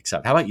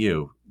accept. How about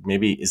you?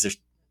 Maybe, is there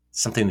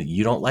something that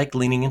you don't like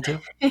leaning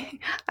into?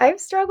 I've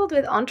struggled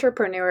with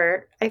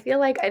entrepreneur. I feel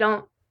like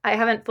I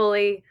haven't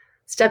fully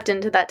stepped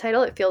into that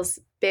title. It feels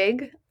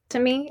big to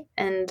me.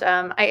 And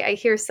I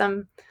hear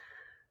some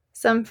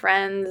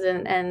friends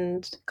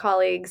and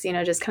colleagues,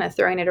 just kind of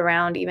throwing it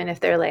around, even if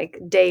they're like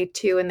day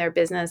 2 in their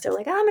business, they're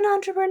like, I'm an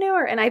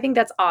entrepreneur. And I think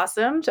that's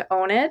awesome to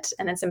own it,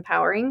 and it's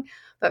empowering.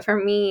 But for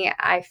me,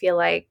 I feel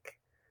like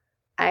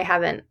I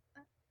haven't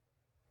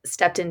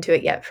stepped into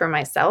it yet for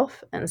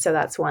myself. And so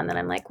that's one that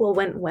I'm like, well,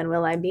 when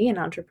will I be an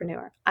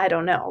entrepreneur? I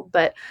don't know,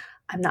 but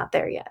I'm not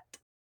there yet.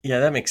 Yeah,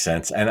 that makes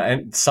sense.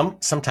 And some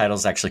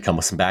titles actually come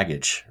with some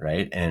baggage,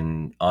 right?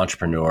 And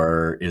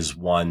entrepreneur is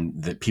one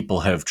that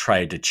people have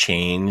tried to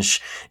change.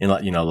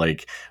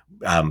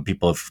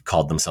 People have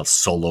called themselves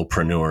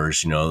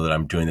solopreneurs, that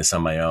I'm doing this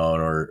on my own,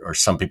 or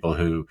some people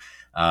who,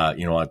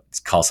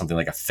 call something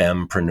like a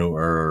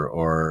fempreneur,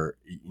 or,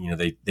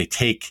 they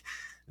take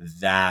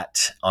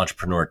that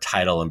entrepreneur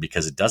title, and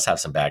because it does have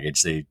some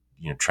baggage, they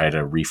try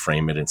to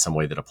reframe it in some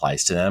way that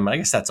applies to them. And I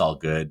guess that's all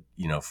good,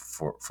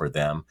 for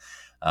them.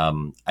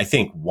 I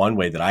think one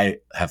way that I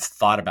have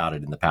thought about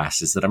it in the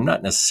past is that I'm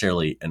not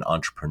necessarily an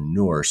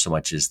entrepreneur so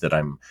much as that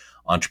I'm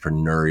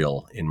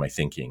entrepreneurial in my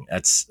thinking.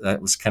 That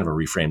was kind of a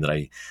reframe that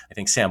I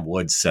think Sam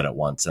Woods said it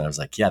once, and I was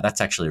like, yeah, that's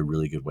actually a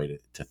really good way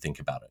to think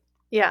about it.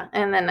 Yeah,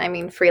 and then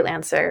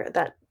freelancer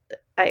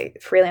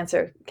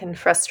can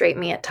frustrate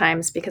me at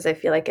times, because I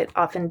feel like it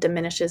often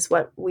diminishes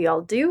what we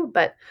all do,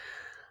 but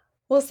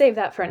we'll save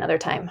that for another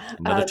time.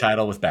 Another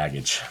title with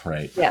baggage,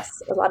 right?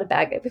 Yes, a lot of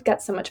baggage. We've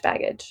got so much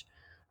baggage.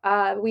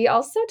 We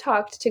also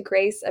talked to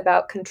Grace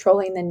about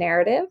controlling the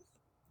narrative,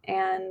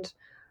 and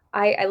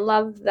I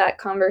love that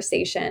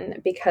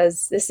conversation,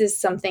 because this is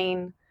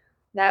something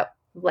that,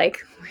 like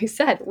we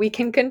said, we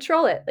can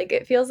control it. Like,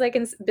 it feels like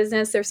in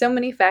business, there's so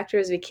many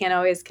factors we can't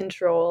always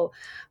control,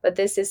 but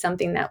this is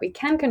something that we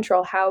can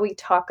control: how we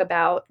talk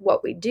about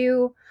what we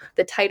do,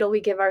 the title we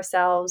give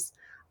ourselves,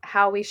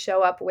 how we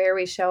show up, where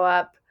we show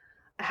up,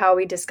 how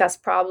we discuss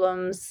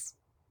problems.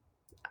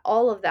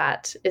 All of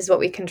that is what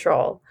we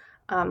control.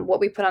 What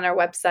we put on our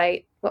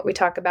website, what we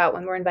talk about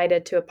when we're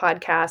invited to a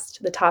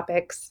podcast, the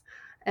topics.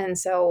 And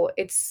so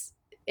it's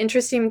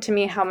interesting to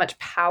me how much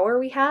power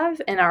we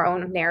have in our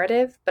own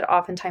narrative, but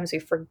oftentimes we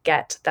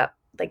forget that,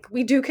 like,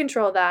 we do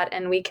control that,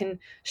 and we can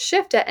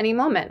shift at any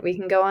moment. We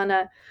can go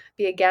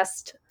be a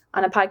guest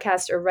on a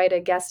podcast, or write a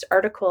guest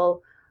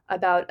article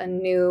about a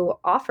new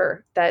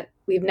offer that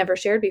we've never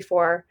shared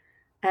before.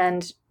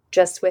 And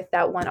just with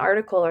that one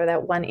article or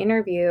that one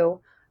interview,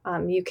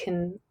 you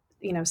can,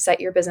 set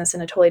your business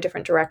in a totally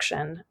different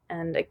direction.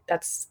 And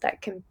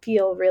that can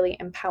feel really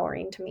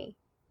empowering to me.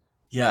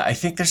 Yeah, I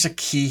think there's a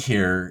key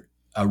here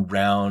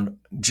around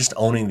just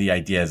owning the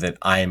idea that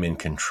I am in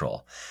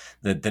control.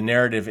 That the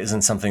narrative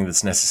isn't something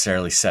that's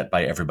necessarily set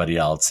by everybody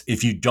else.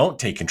 If you don't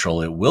take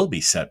control, it will be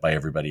set by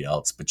everybody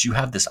else, but you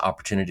have this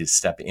opportunity to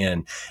step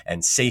in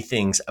and say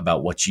things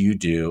about what you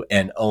do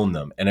and own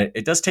them. And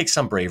it does take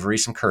some bravery,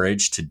 some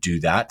courage to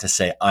do that, to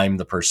say, I'm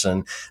the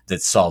person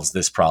that solves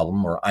this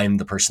problem, or I'm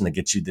the person that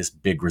gets you this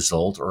big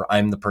result, or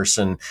I'm the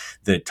person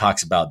that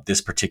talks about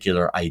this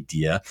particular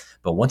idea.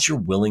 But once you're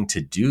willing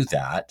to do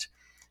that,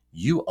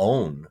 you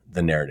own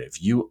the narrative,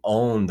 you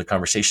own the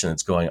conversation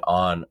that's going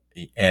on,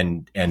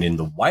 and in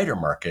the wider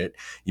market,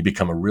 you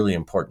become a really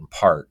important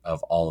part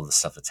of all of the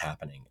stuff that's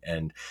happening.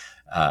 And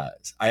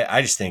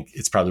I just think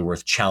it's probably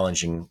worth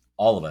challenging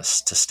all of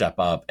us to step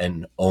up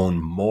and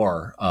own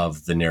more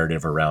of the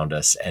narrative around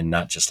us and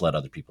not just let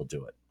other people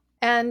do it.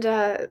 And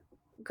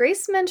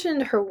Grace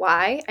mentioned her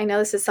why. I know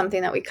this is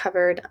something that we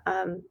covered.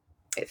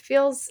 It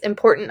feels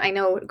important. I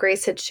know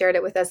Grace had shared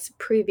it with us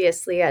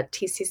previously at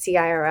TCC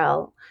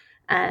IRL.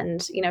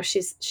 And,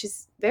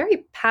 she's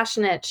very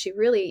passionate. She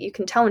really, you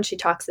can tell when she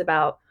talks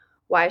about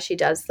why she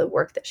does the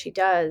work that she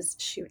does,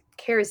 she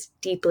cares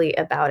deeply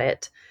about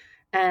it.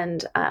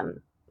 And,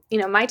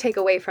 my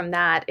takeaway from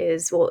that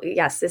is, well,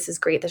 yes, this is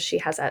great that she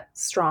has that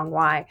strong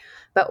why,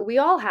 but we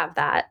all have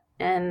that.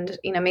 And,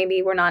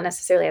 maybe we're not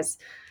necessarily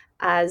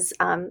as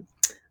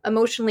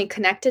emotionally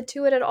connected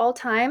to it at all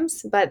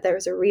times, but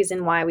there's a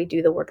reason why we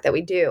do the work that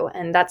we do.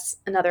 And that's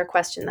another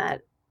question that,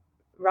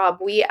 Rob,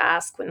 we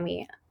ask when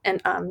we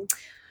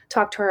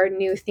talk to our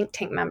new think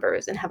tank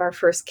members and have our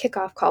first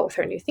kickoff call with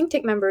our new think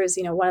tank members.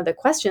 One of the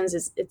questions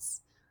is,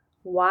 it's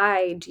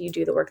why do you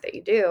do the work that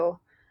you do?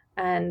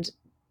 And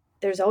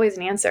there's always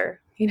an answer.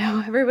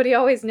 Everybody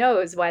always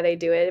knows why they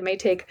do it. It may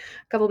take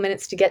a couple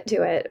minutes to get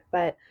to it,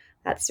 but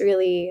that's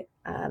really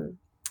a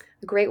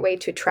great way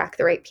to attract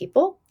the right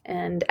people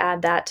and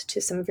add that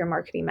to some of your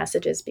marketing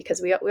messages,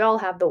 because we all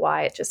have the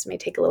why. It just may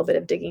take a little bit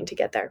of digging to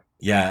get there.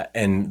 Yeah.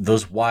 And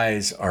those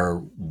whys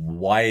are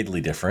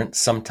widely different.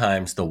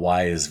 Sometimes the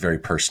why is very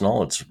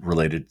personal. It's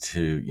related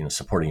to,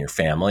 supporting your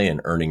family and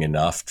earning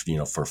enough,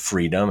 for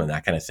freedom and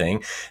that kind of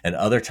thing. And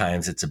other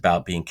times it's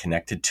about being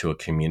connected to a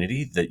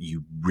community that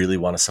you really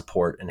want to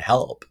support and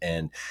help.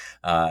 And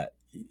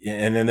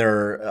then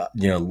there are,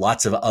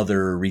 lots of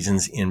other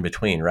reasons in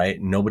between,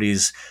 right?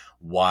 Nobody's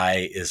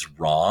why is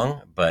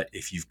wrong, but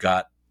if you've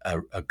got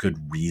a good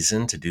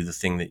reason to do the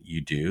thing that you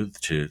do,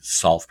 to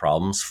solve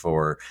problems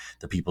for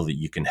the people that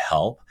you can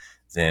help,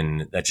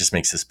 then that just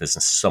makes this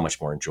business so much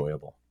more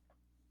enjoyable.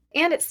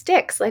 And it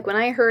sticks. Like when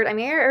I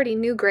already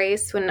knew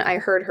Grace when I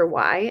heard her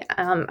why.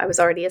 I was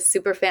already a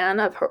super fan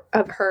of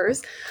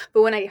hers.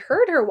 But when I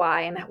heard her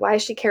why and why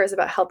she cares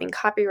about helping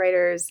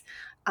copywriters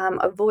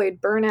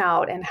avoid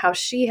burnout, and how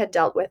she had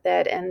dealt with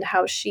it, and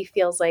how she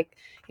feels like,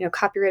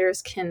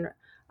 copywriters can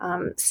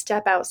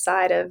step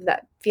outside of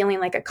that feeling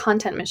like a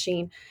content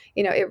machine,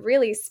 it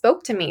really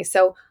spoke to me.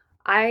 So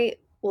I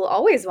will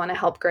always want to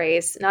help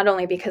Grace, not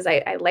only because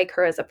I like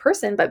her as a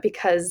person, but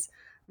because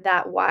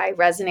that why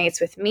resonates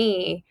with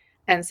me.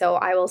 And so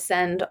I will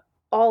send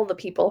all the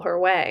people her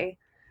way.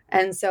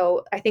 And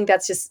so I think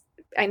that's just,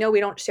 I know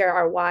we don't share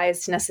our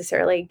whys to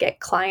necessarily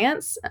get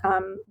clients,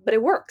 but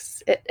it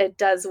works. It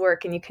does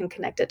work, and you can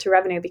connect it to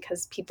revenue,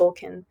 because people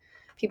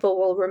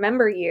will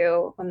remember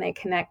you when they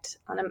connect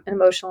on an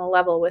emotional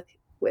level with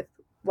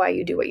why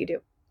you do what you do.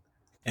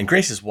 And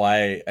Grace's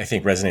why, I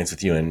think, resonates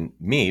with you and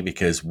me,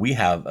 because we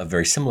have a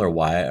very similar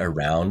why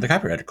around the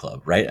Copywriter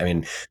Club, right? I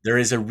mean, there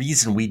is a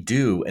reason we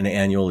do an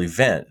annual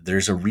event.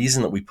 There's a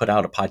reason that we put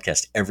out a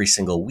podcast every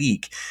single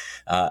week.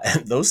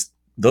 And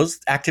those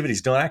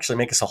activities don't actually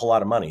make us a whole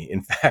lot of money.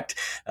 In fact,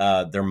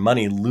 they're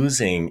money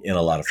losing in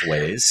a lot of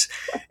ways.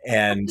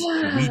 And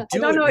we do I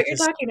don't know what you're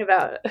talking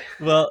about.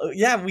 Well,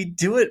 yeah, we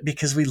do it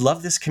because we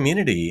love this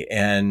community.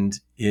 And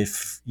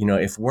if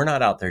we're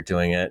not out there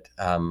doing it,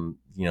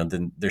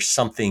 then there's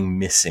something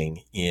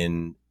missing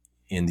in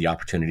the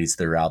opportunities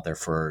that are out there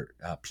for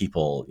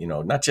people,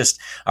 not just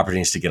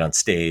opportunities to get on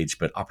stage,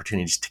 but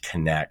opportunities to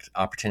connect,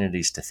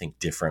 opportunities to think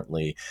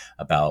differently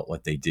about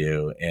what they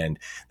do. And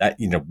that,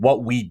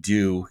 what we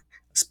do,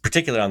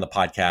 particularly on the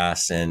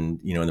podcast and,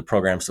 in the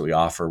programs that we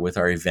offer with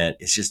our event,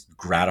 is just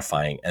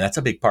gratifying. And that's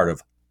a big part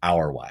of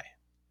our why.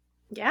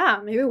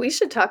 Yeah, maybe we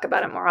should talk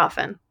about it more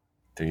often.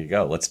 There you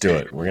go. Let's do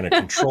it. We're going to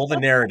control the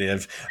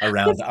narrative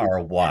around our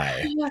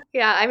why.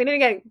 Yeah. I mean,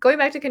 again, going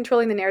back to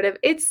controlling the narrative,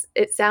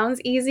 it sounds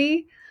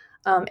easy.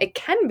 It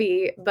can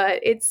be,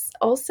 but it's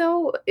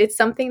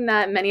something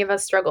that many of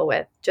us struggle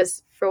with,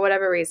 just for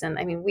whatever reason.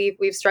 I mean,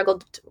 we've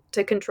struggled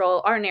to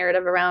control our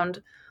narrative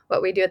around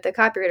what we do at the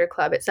Copywriter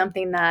Club. It's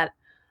something that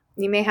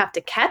you may have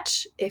to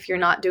catch if you're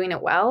not doing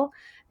it well,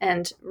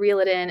 and reel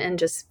it in and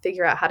just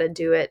figure out how to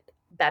do it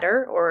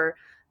better, or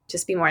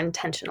just be more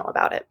intentional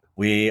about it.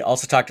 We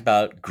also talked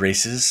about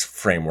Grace's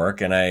framework,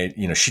 and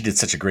she did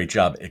such a great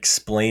job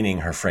explaining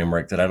her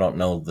framework that I don't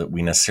know that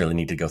we necessarily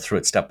need to go through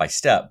it step by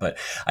step. But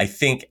I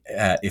think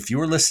if you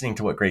were listening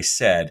to what Grace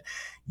said,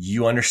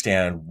 you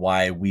understand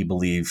why we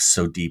believe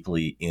so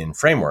deeply in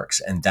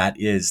frameworks. And that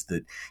is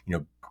that,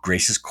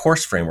 Grace's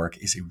course framework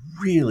is a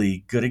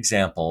really good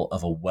example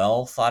of a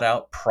well thought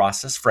out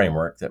process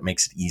framework that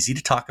makes it easy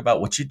to talk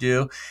about what you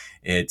do.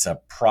 It's a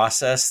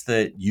process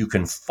that you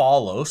can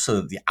follow so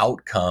that the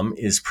outcome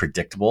is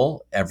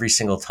predictable every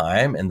single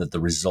time and that the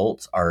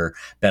results are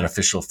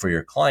beneficial for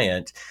your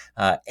client.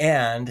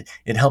 And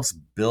it helps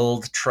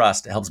build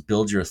trust. It helps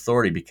build your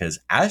authority, because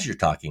as you're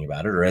talking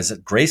about it, or as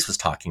Grace was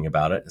talking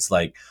about it, it's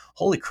like,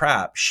 holy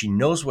crap, she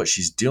knows what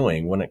she's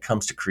doing when it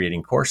comes to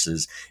creating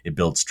courses. It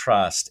builds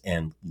trust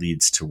and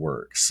leads to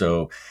work.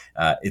 So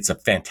it's a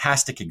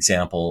fantastic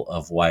example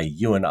of why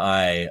you and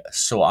I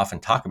so often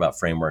talk about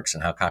frameworks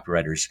and how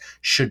copywriters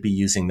should be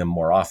using them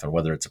more often,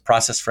 whether it's a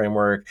process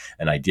framework,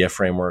 an idea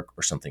framework,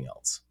 or something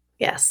else.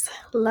 Yes,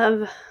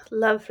 love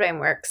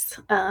frameworks.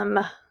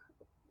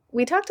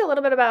 We talked a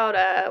little bit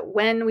about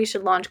when we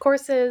should launch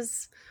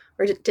courses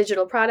or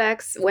digital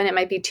products, when it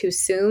might be too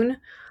soon.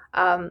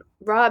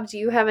 Rob, do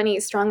you have any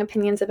strong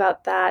opinions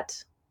about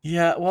that?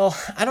 Yeah, well,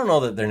 I don't know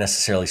that they're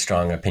necessarily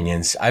strong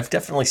opinions. I've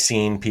definitely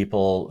seen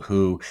people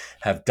who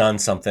have done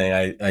something.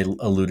 I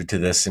alluded to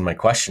this in my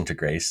question to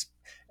Grace.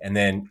 And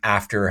then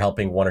after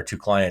helping one or two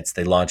clients,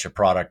 they launch a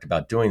product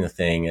about doing the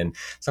thing. And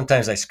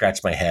sometimes I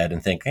scratch my head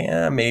and think,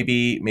 yeah,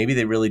 maybe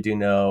they really do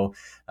know.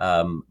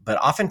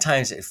 But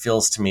oftentimes it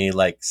feels to me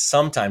like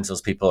sometimes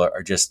those people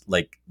are just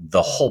like,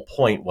 the whole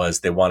point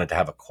was they wanted to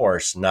have a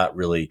course, not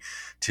really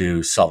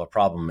to solve a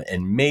problem.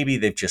 And maybe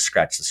they've just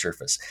scratched the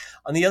surface.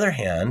 On the other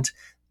hand,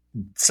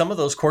 some of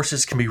those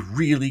courses can be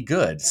really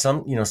good.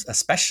 Some,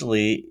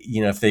 especially,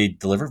 if they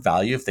deliver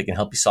value, if they can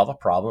help you solve a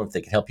problem, if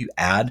they can help you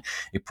add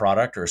a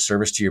product or a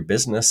service to your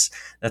business,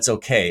 that's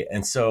okay.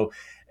 And so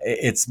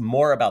it's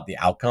more about the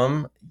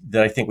outcome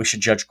that I think we should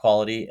judge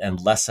quality, and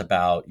less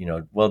about,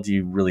 well, do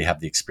you really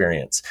have the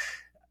experience?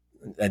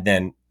 And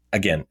then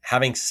again,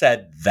 having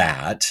said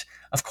that,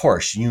 of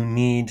course, you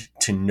need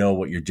to know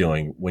what you're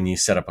doing when you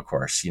set up a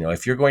course.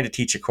 If you're going to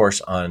teach a course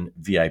on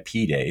VIP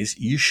days,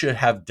 you should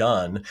have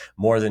done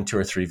more than 2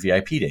 or 3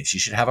 VIP days. You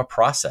should have a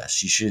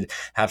process. You should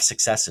have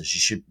successes.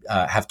 You should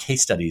have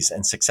case studies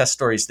and success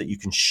stories that you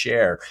can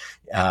share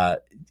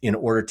in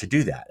order to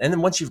do that. And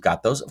then once you've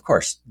got those, of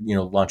course,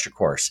 launch your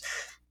course.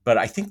 But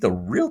I think the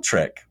real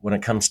trick when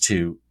it comes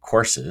to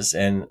courses,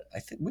 and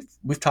I think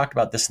we've talked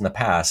about this in the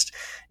past,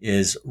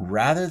 is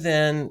rather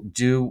than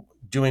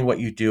doing what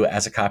you do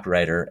as a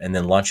copywriter and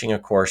then launching a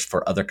course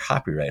for other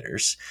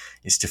copywriters,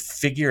 is to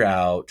figure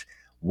out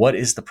what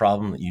is the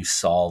problem that you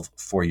solve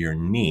for your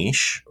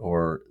niche,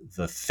 or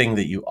the thing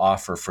that you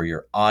offer for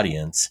your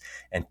audience,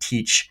 and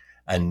teach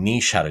a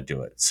niche how to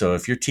do it. So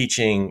if you're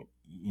teaching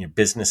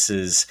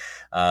businesses,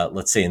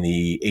 let's say in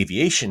the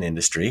aviation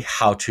industry,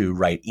 how to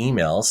write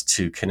emails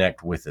to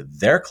connect with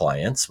their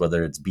clients,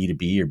 whether it's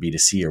B2B or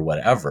B2C or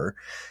whatever,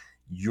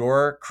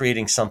 you're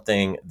creating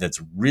something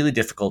that's really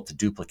difficult to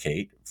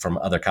duplicate from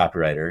other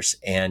copywriters,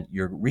 and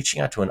you're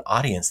reaching out to an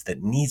audience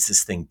that needs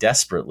this thing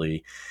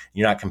desperately.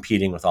 You're not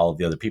competing with all of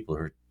the other people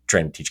who are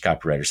trying to teach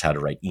copywriters how to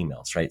write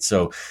emails, right?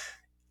 So,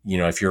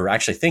 if you're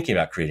actually thinking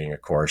about creating a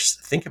course,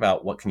 think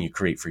about what can you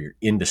create for your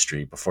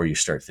industry before you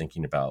start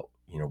thinking about,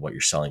 what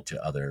you're selling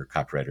to other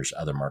copywriters,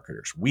 other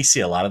marketers. We see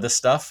a lot of this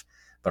stuff,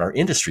 but our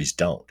industries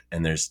don't.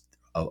 And there's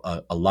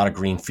a lot of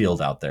green field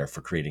out there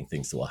for creating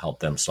things that will help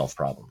them solve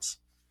problems.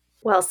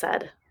 Well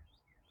said.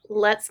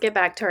 Let's get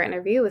back to our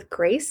interview with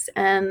Grace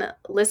and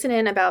listen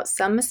in about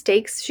some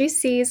mistakes she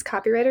sees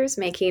copywriters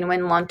making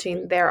when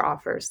launching their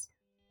offers.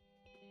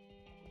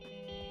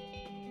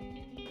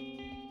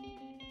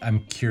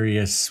 I'm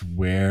curious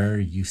where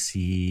you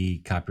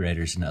see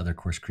copywriters and other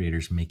course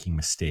creators making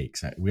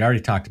mistakes. We already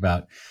talked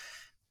about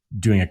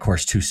doing a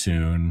course too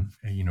soon,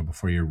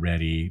 before you're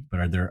ready,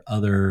 but are there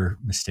other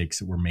mistakes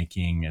that we're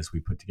making as we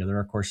put together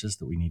our courses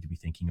that we need to be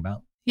thinking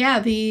about? Yeah,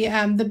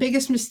 the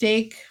biggest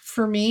mistake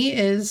for me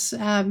is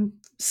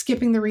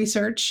skipping the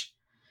research.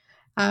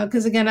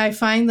 Because again, I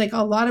find like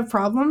a lot of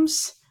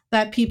problems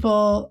that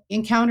people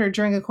encounter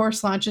during a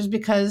course launch is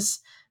because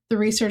the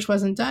research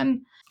wasn't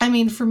done. I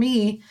mean, for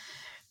me,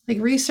 like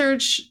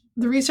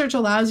the research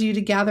allows you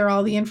to gather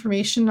all the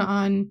information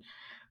on,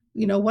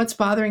 what's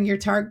bothering your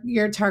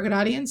target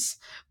audience,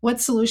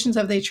 what solutions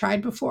have they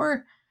tried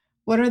before,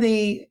 what are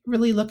they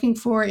really looking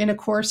for in a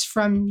course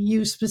from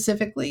you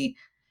specifically,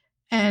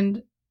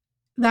 and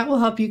that will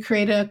help you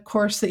create a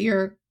course that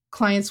your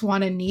clients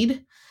want and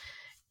need.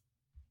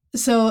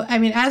 So, I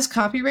mean, as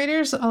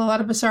copywriters, a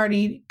lot of us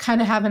already kind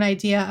of have an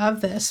idea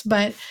of this,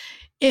 but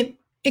it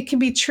can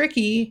be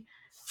tricky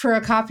for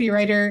a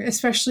copywriter,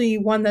 especially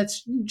one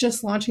that's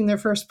just launching their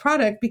first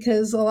product,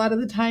 because a lot of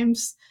the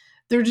times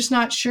they're just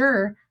not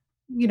sure.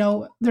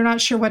 They're not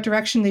sure what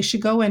direction they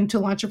should go in to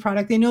launch a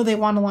product. They know they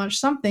want to launch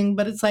something,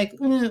 but it's like,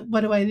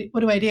 what do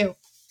I do?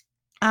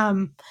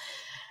 And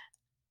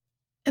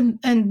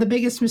the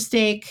biggest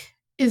mistake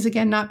is,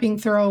 again, not being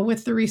thorough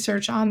with the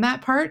research on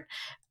that part.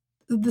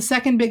 The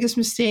second biggest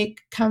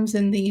mistake comes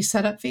in the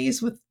setup phase,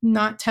 with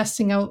not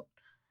testing out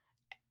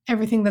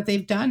everything that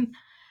they've done.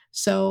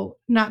 So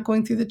not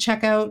going through the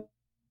checkout,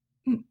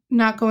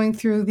 not going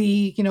through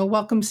the,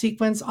 welcome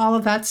sequence, all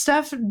of that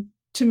stuff.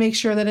 to make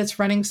sure that it's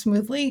running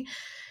smoothly.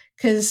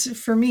 Because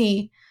for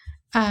me,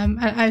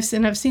 I've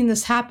seen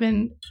this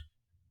happen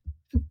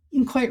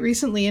quite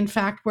recently, in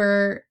fact,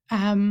 where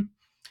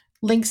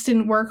links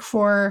didn't work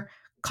for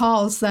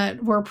calls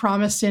that were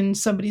promised in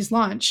somebody's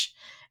launch.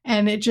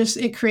 And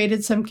it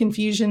created some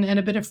confusion and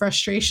a bit of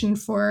frustration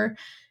for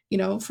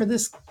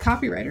this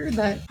copywriter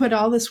that put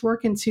all this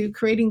work into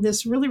creating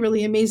this really,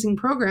 really amazing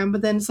program.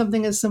 But then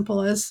something as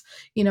simple as,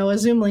 a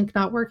Zoom link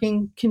not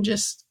working can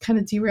just kind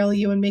of derail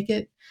you and make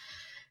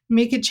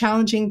it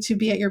challenging to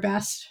be at your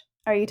best.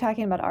 Are you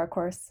talking about our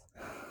course?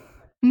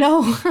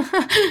 No,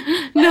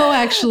 no,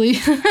 actually.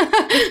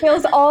 It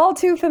feels all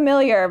too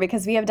familiar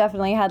because we have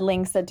definitely had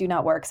links that do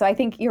not work. So I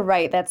think you're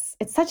right. It's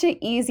such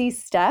an easy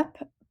step,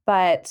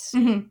 but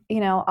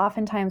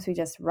oftentimes we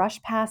just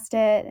rush past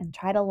it and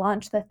try to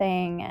launch the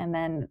thing. And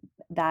then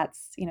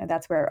that's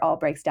where it all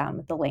breaks down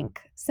with the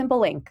link, simple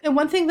link. And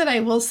one thing that I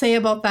will say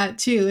about that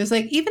too, is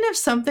like, even if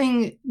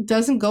something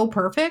doesn't go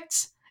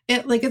perfect,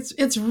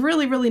 it's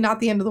really, really not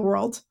the end of the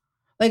world.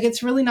 Like,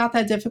 it's really not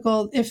that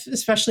difficult,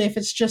 especially if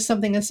it's just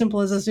something as simple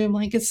as a Zoom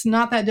link. It's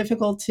not that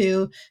difficult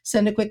to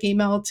send a quick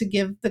email to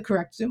give the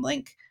correct Zoom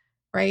link,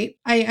 right?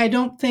 I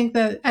don't think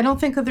that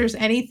there's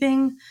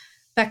anything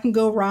that can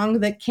go wrong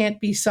that can't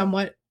be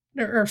somewhat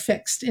or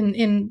fixed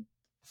in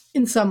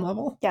some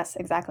level. Yes,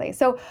 exactly.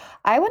 So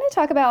I want to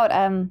talk about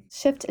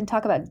shift and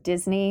talk about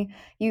Disney.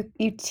 You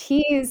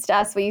teased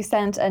us, you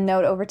sent a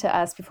note over to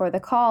us before the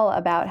call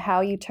about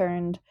how you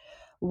turned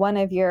one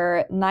of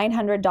your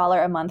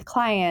 $900 a month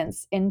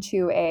clients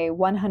into a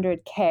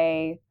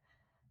 $100K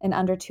in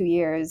under 2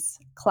 years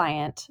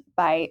client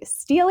by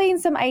stealing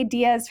some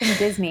ideas from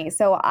Disney.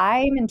 So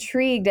I'm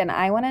intrigued and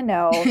I want to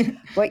know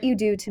what you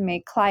do to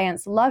make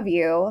clients love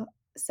you.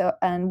 So,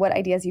 and what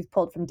ideas you've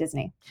pulled from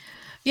Disney.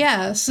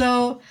 Yeah.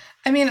 So,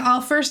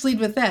 I'll first lead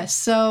with this.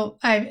 So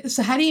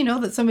how do you know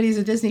that somebody's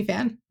a Disney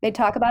fan? They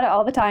talk about it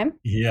all the time.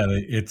 Yeah,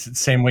 it's the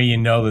same way you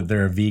know that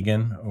they're a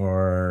vegan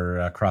or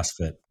a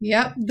CrossFit.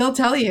 Yep, they'll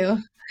tell you.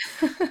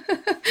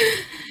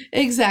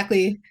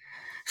 Exactly.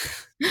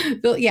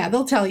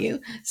 They'll tell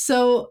you.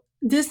 So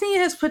Disney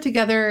has put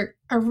together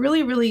a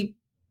really, really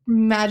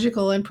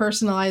magical and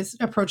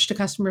personalized approach to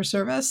customer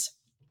service.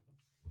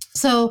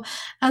 So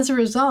as a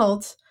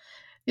result,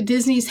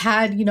 Disney's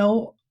had,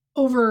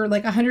 over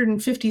like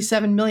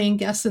 157 million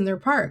guests in their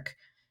park.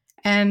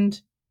 And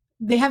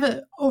they have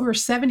a over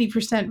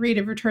 70% rate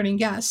of returning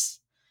guests.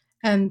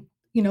 And,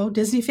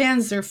 Disney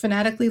fans, they're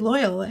fanatically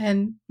loyal.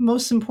 And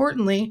most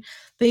importantly,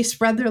 they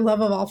spread their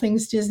love of all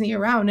things Disney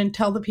around and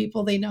tell the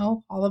people they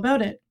know all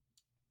about it.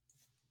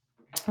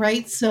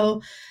 Right?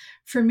 So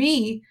for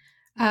me,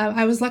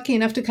 I was lucky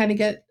enough to kind of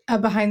get a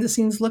behind the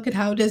scenes look at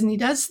how Disney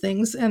does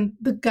things. And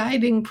the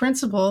guiding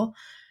principle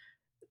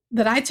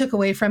that I took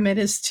away from it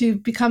is to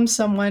become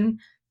someone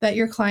that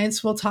your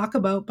clients will talk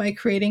about by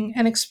creating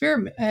an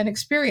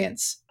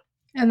experience.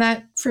 And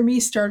that for me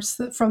starts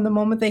from the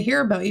moment they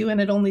hear about you, and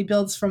it only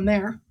builds from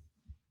there.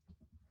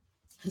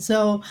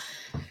 So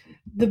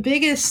the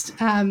biggest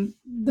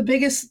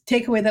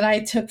takeaway that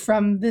I took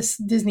from this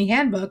Disney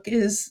handbook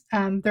is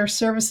their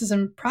services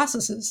and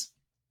processes.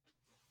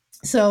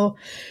 So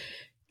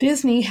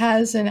Disney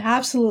has an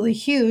absolutely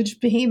huge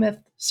behemoth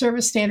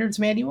service standards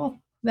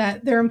manual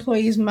that their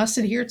employees must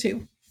adhere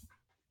to.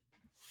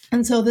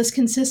 And so this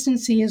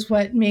consistency is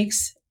what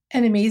makes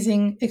an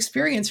amazing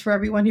experience for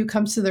everyone who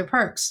comes to their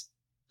parks.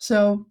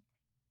 So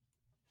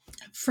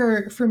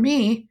for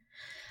me,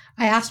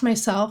 I asked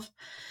myself,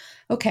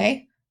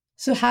 okay,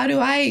 so how do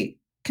I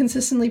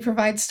consistently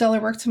provide stellar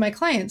work to my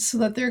clients so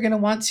that they're going to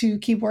want to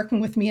keep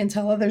working with me and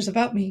tell others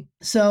about me?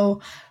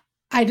 So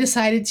I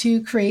decided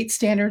to create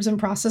standards and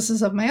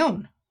processes of my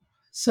own.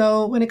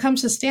 So when it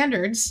comes to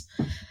standards,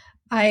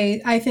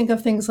 I think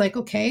of things like,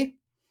 okay,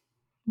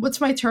 what's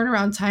my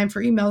turnaround time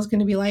for emails going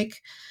to be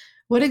like?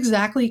 What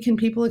exactly can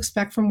people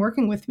expect from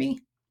working with me?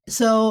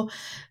 So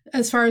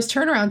as far as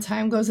turnaround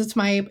time goes, it's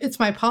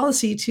my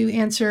policy to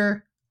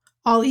answer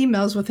all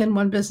emails within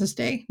 1 business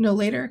day, no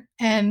later.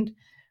 And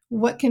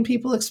what can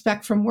people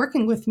expect from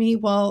working with me?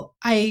 Well,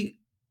 I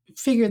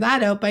figure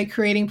that out by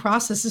creating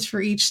processes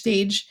for each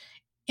stage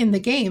in the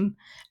game.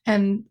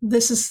 And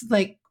this is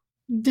like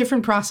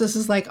different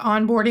processes like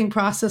onboarding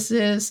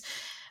processes,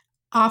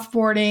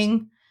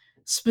 offboarding,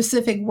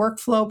 specific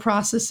workflow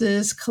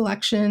processes,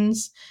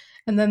 collections.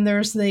 And then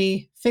there's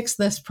the fix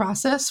this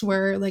process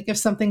where, like, if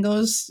something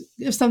goes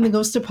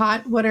to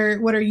pot, what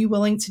are you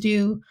willing to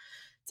do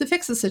to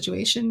fix the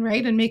situation,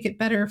 right? And make it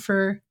better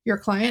for your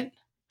client.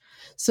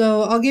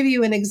 So I'll give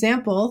you an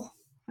example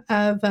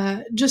of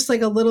just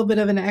like a little bit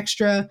of an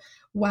extra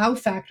wow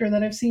factor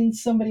that I've seen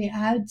somebody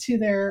add to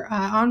their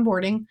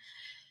onboarding.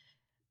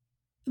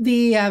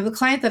 The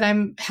client that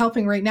I'm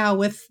helping right now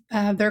with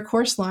their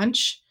course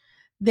launch,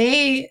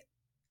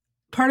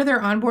 part of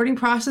their onboarding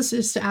process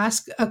is to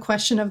ask a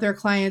question of their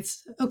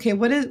clients. Okay,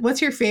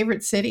 what's your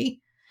favorite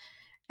city?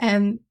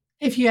 And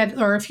if you had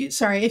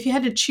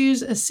to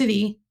choose a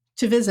city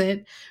to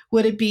visit,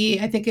 would it be,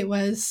 I think it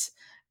was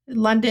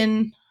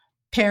London,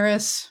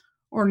 Paris,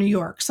 or New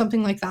York,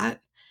 something like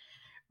that,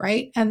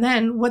 right? And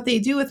then what they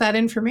do with that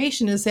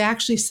information is they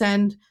actually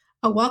send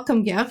a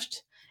welcome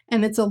gift,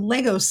 and it's a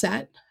Lego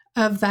set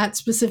of that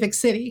specific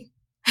city.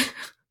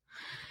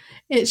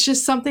 It's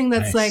just something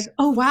that's Nice. like,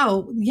 oh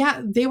wow,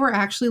 yeah, they were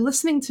actually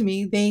listening to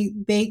me.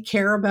 They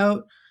care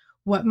about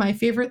what my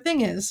favorite thing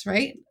is,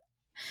 right?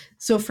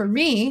 So for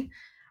me,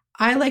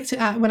 I like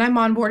to when I'm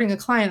onboarding a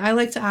client, I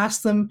like to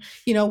ask them,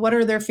 what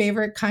are their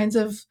favorite kinds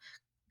of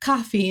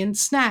coffee and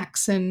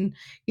snacks, and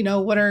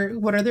what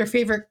are their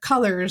favorite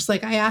colors.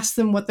 Like, I ask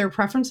them what their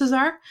preferences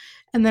are,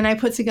 and then I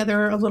put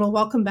together a little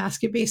welcome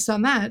basket based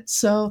on that.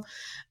 So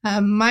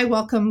my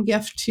welcome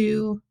gift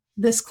to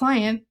this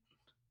client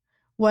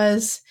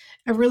was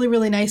a really,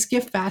 really nice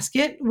gift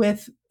basket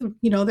with,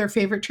 their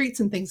favorite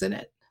treats and things in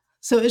it.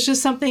 So it's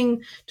just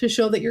something to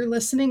show that you're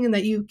listening and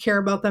that you care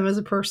about them as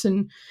a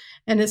person.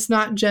 And it's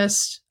not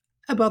just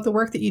about the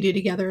work that you do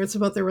together, it's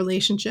about the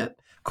relationship.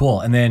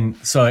 Cool. And then,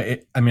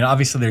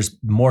 obviously there's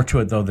more to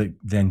it though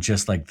than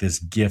just like this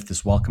gift,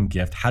 this welcome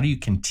gift. How do you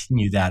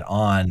continue that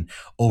on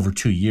over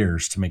 2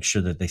 years to make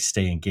sure that they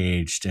stay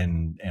engaged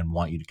and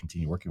want you to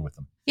continue working with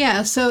them?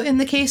 Yeah. So in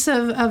the case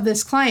of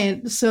this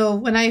client, so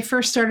when I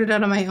first started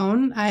out on my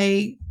own,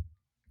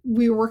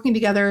 we were working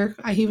together.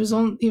 He was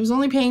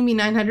only paying me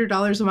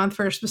 $900 a month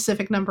for a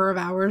specific number of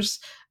hours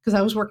because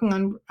I was working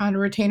on a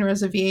retainer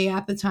as a VA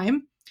at the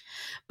time.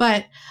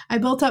 But I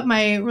built up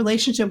my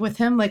relationship with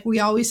him. Like,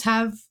 we always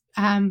have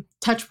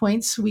touch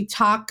points. We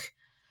talk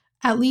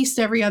at least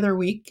every other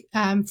week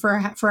for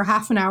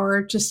half an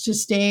hour just to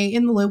stay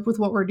in the loop with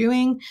what we're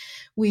doing.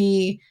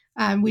 We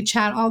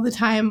chat all the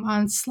time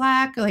on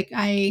Slack.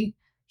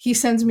 He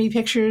sends me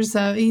pictures.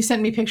 He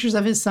sent me pictures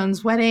of his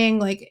son's wedding.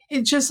 Like,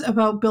 it's just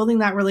about building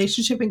that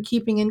relationship and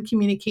keeping in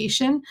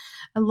communication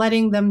and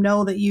letting them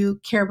know that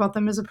you care about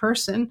them as a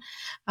person.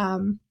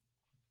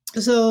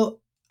 So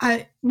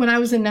when I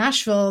was in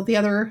Nashville the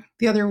other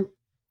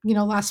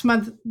last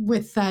month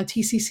with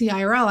TCC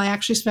IRL, I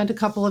actually spent a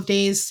couple of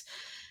days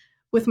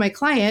with my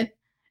client,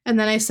 and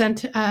then I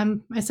sent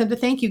a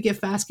thank you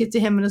gift basket to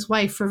him and his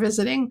wife for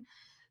visiting.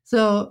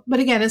 So, but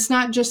again, it's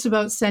not just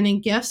about sending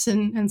gifts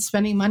and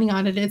spending money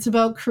on it. It's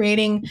about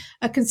creating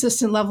a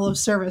consistent level of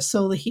service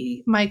so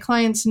that my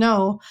clients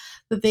know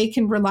that they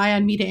can rely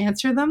on me to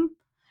answer them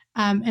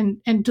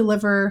and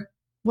deliver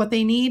what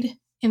they need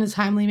in a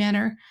timely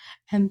manner.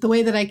 And the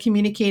way that I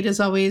communicate is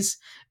always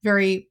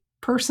very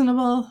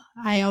personable.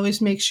 I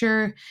always make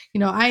sure,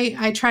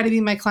 I try to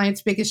be my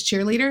client's biggest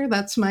cheerleader.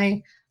 That's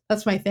my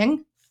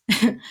thing.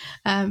 And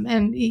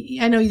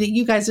I know that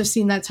you guys have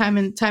seen that time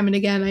and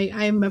again.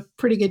 I'm a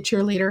pretty good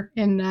cheerleader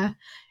in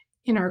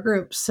our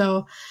group.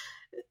 So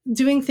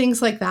doing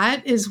things like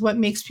that is what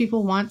makes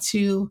people want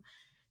to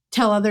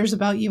tell others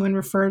about you and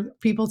refer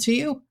people to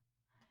you.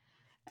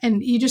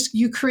 And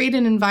you create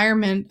an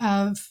environment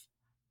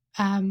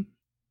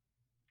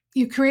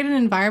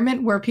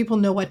where people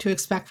know what to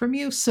expect from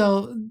you.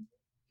 So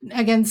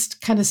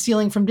against kind of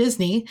stealing from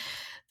Disney,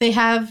 they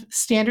have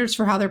standards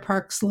for how their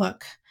parks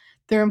look.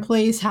 Their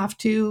employees have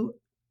to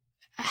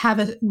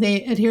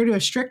they adhere to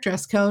a strict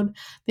dress code.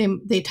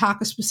 They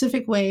talk a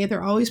specific way.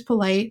 They're always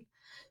polite.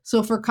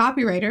 So for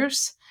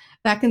copywriters,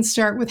 that can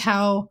start with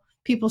how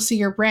people see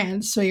your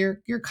brand. So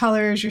your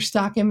colors, your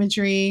stock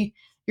imagery,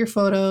 your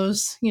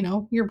photos,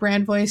 your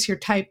brand voice, your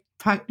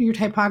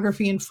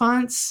typography and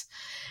fonts.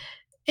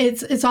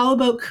 It's all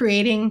about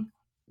creating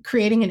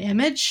an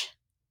image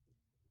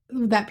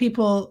that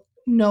people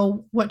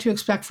know what to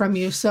expect from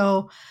you.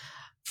 So,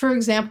 for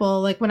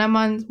example, like when I'm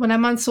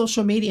on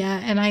social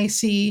media and I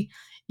see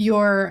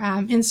your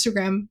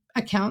Instagram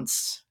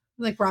accounts,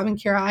 like Rob and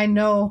Kira, I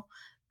know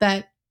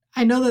that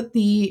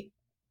the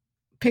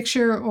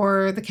picture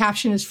or the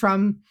caption is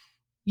from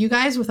you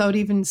guys without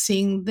even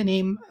seeing the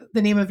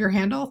name of your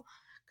handle,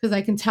 because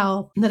I can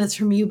tell that it's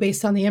from you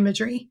based on the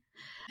imagery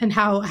and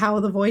how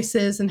the voice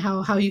is and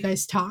how you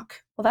guys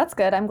talk. Well, that's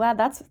good. I'm glad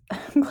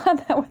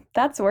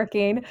that's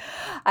working.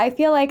 I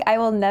feel like I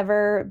will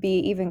never be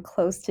even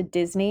close to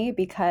Disney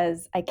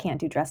because I can't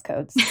do dress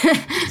codes.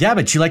 Yeah,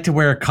 but you like to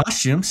wear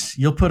costumes.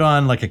 You'll put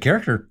on like a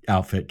character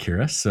outfit,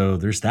 Kira. So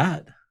there's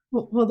that.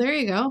 Well, there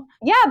you go.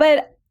 Yeah,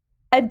 but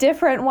a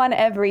different one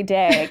every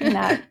day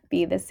cannot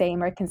be the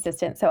same or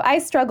consistent. So I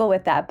struggle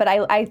with that, but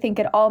I think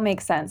it all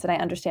makes sense and I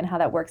understand how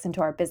that works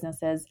into our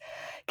businesses.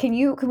 Can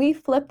we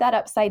flip that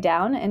upside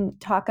down and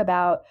talk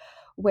about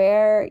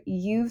where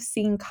you've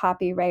seen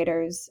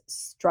copywriters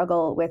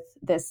struggle with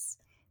this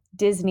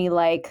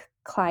Disney-like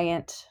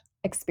client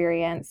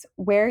experience,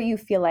 where you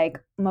feel like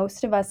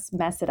most of us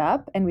mess it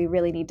up and we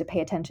really need to pay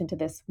attention to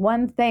this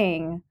one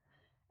thing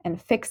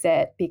and fix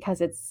it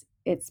because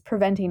it's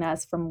preventing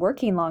us from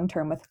working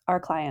long-term with our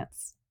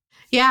clients?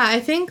 Yeah, I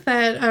think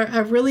that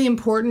a really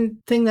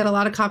important thing that a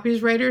lot of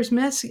copywriters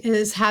miss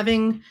is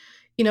having,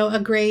 a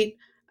great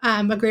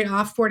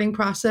offboarding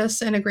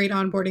process and a great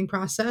onboarding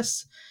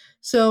process.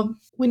 So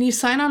when you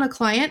sign on a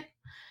client,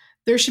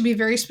 there should be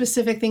very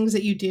specific things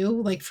that you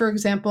do. Like, for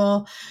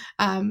example,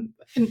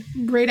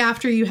 right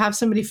after you have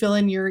somebody fill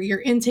in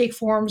your intake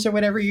forms or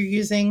whatever you're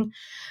using,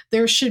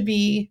 there should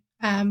be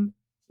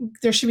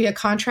a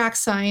contract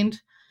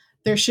signed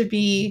there should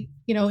be,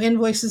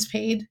 invoices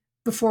paid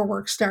before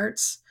work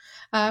starts.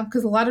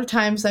 Because a lot of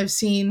times I've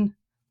seen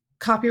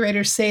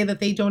copywriters say that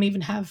they don't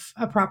even have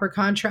a proper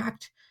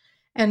contract.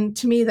 And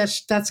to me,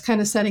 that's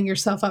kind of setting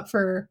yourself up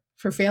for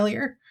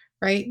failure,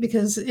 right?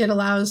 Because it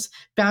allows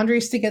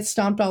boundaries to get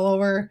stomped all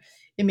over.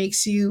 It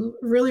makes you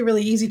really,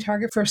 really easy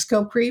target for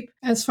scope creep.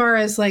 As far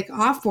as like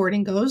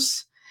offboarding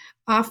goes,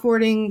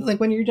 like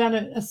when you're done,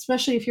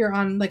 especially if you're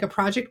on like a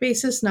project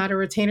basis, not a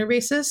retainer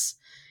basis,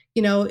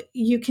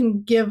 you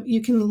can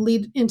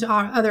lead into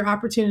other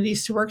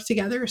opportunities to work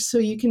together. So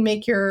you can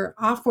make your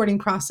offboarding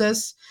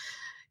process,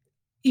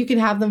 you can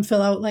have them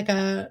fill out like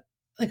a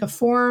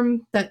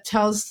form that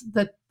tells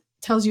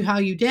you how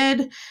you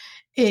did.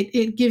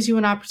 It gives you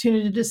an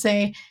opportunity to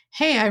say,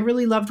 hey, I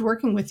really loved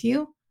working with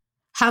you.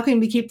 How can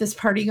we keep this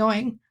party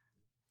going?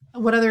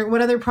 What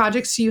other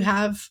projects do you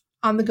have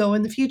on the go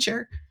in the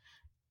future?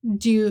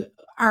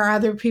 Are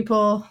other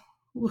people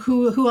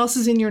who else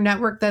is in your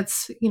network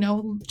that's,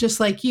 just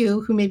like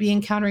you, who may be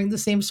encountering the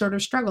same sort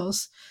of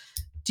struggles?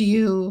 Do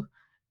you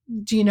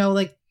know,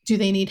 like, do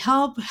they need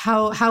help?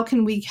 How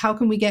can we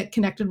get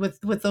connected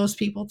with those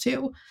people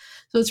too?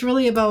 So it's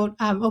really about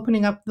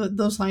opening up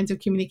those lines of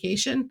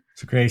communication.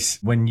 So Grace,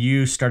 when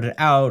you started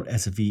out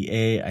as a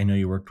VA, I know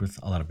you worked with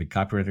a lot of big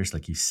copywriters,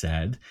 like you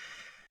said.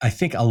 I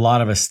think a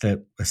lot of us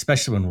that,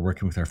 especially when we're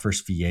working with our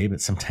first VA,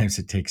 but sometimes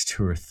it takes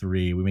 2 or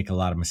 3, we make a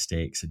lot of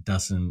mistakes. It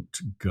doesn't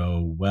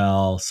go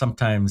well.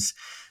 Sometimes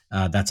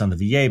that's on the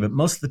VA, but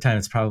most of the time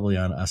it's probably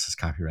on us as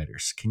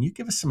copywriters. Can you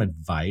give us some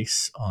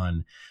advice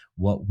on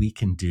what we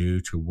can do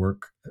to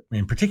work,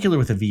 in particular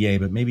with a VA,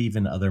 but maybe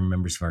even other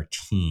members of our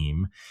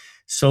team,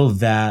 so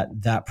that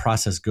that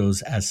process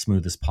goes as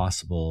smooth as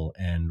possible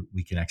and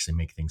we can actually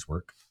make things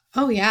work?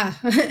 Oh yeah,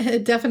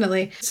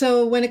 definitely.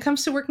 So when it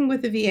comes to working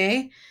with a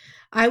VA,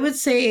 I would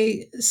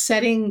say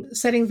setting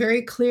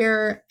very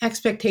clear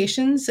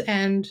expectations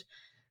and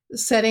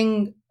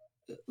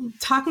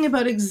talking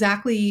about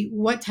exactly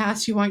what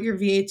tasks you want your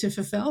VA to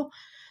fulfill.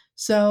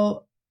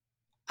 So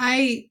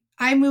I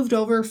moved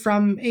over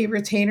from a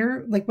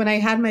retainer. Like when I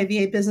had my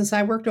VA business,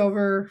 I moved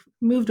over,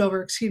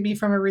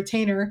 from a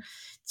retainer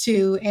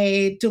to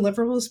a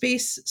deliverables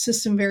based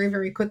system very,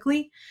 very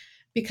quickly,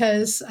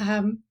 because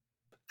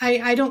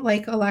I don't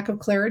like a lack of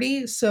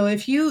clarity. So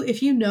if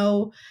you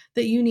know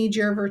that you need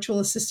your virtual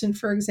assistant,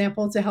 for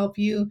example, to help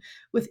you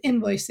with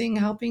invoicing,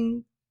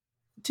 helping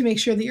to make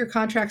sure that your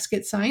contracts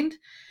get signed,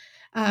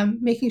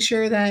 making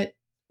sure that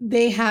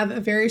they have a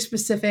very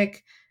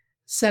specific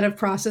set of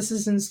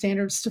processes and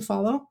standards to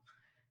follow,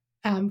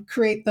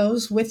 create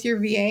those with your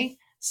VA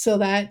so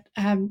that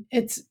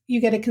you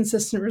get a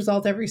consistent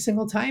result every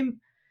single time.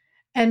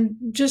 And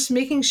just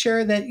making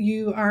sure that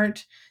you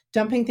aren't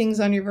dumping things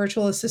on your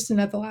virtual assistant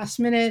at the last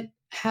minute.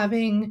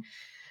 Having,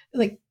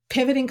 like,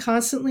 pivoting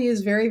constantly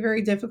is very,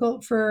 very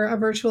difficult for a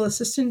virtual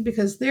assistant,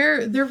 because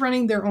they're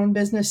running their own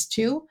business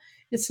too.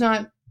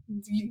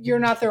 You're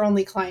not their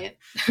only client.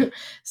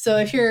 So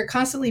if you're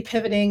constantly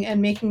pivoting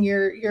and making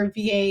your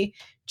VA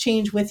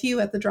change with you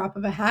at the drop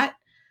of a hat,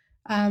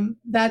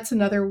 that's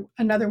another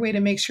way to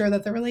make sure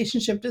that the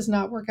relationship does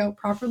not work out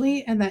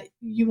properly and that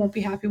you won't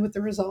be happy with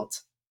the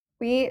results.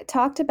 We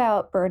talked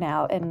about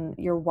burnout and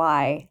your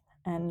why,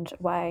 and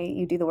why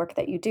you do the work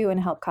that you do and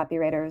help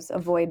copywriters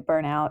avoid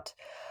burnout.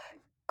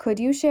 Could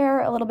you share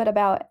a little bit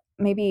about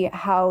maybe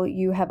how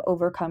you have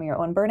overcome your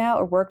own burnout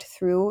or worked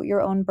through your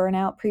own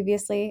burnout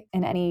previously,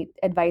 and any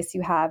advice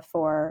you have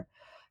for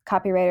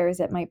copywriters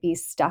that might be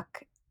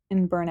stuck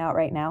in burnout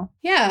right now?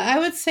 Yeah, I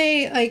would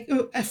say, like,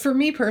 for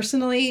me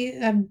personally,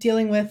 I'm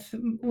dealing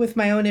with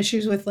my own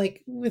issues with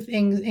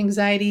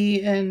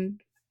anxiety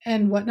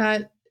and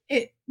whatnot.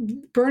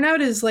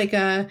 Burnout is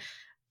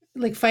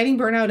fighting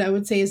burnout, I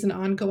would say, is an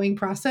ongoing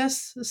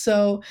process.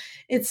 So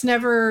it's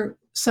never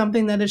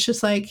something that it's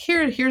just like,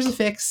 here's a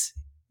fix.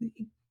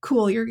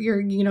 Cool.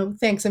 You're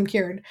thanks, I'm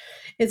cured.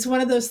 It's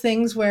one of those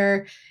things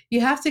where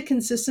you have to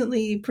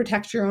consistently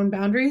protect your own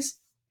boundaries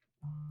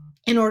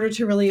in order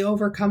to really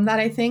overcome that,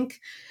 I think.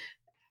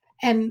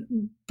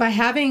 And by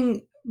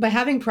having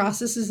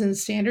processes and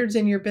standards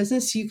in your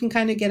business, you can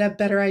kind of get a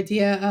better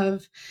idea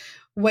of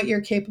what you're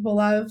capable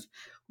of,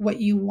 what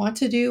you want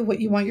to do, what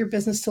you want your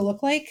business to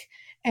look like,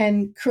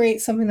 and create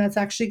something that's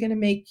actually going to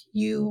make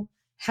you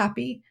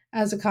happy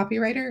as a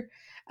copywriter.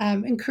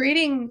 And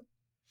creating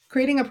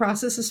a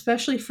process,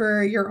 especially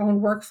for your own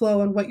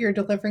workflow and what you're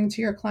delivering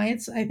to your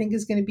clients, I think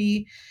is going to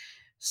be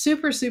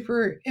super,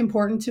 super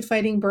important to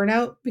fighting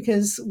burnout,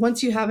 because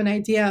once you have an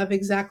idea of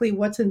exactly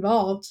what's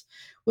involved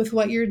with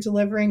what you're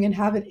delivering and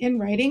have it in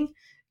writing,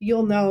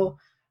 you'll know,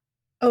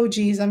 oh,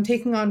 geez, I'm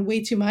taking on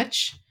way too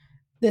much.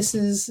 This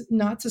is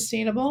not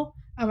sustainable.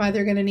 I'm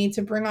either going to need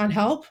to bring on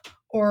help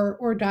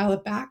or dial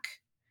it back.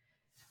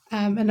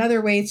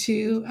 Another way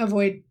to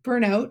avoid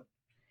burnout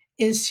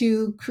is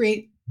to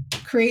create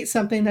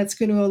something that's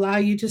going to allow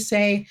you to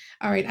say,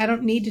 all right, I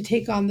don't need to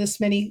take on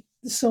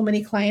so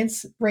many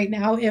clients right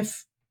now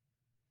if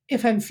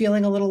I'm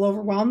feeling a little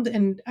overwhelmed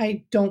and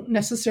I don't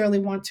necessarily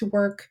want to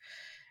work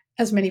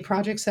as many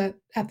projects at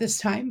this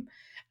time.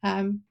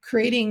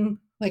 Creating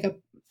like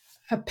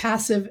a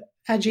passive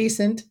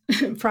adjacent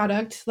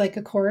product like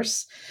a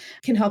course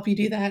can help you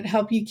do that,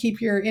 help you keep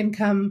your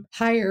income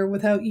higher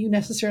without you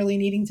necessarily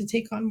needing to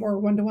take on more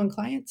one-to-one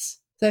clients.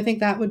 So I think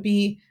that would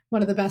be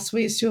one of the best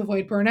ways to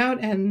avoid burnout.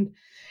 And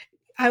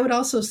I would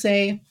also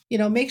say,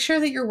 make sure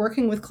that you're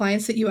working with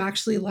clients that you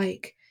actually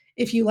like.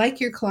 If you like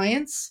your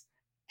clients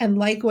and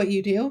like what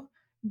you do,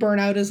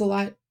 burnout is a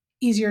lot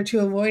easier to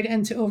avoid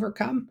and to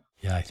overcome.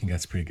 Yeah, I think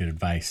that's pretty good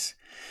advice.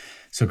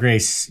 So,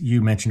 Grace,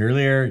 you mentioned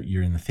earlier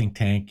you're in the think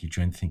tank. You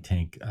joined the think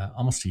tank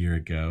almost a year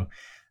ago.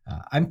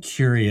 I'm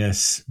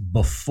curious,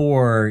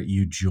 before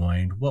you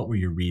joined, what were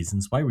your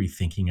reasons? Why were you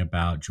thinking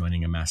about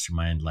joining a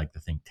mastermind like the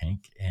think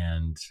tank?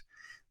 And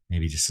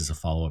maybe just as a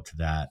follow-up to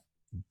that,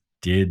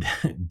 did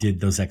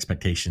those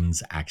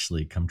expectations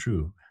actually come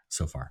true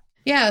so far?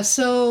 Yeah.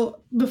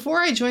 So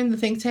before I joined the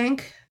think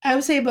tank, I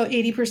would say about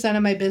 80%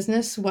 of my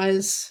business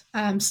was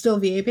still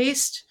VA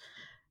based.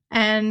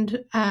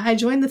 And I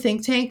joined the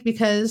think tank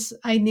because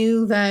I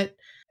knew that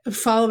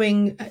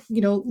following,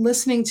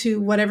 listening to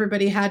what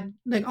everybody had,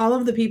 like all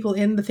of the people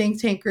in the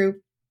think tank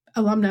group,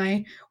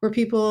 alumni, were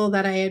people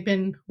that I had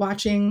been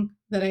watching,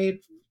 that I,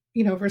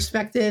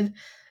 respected.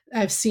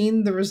 I've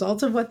seen the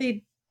results of what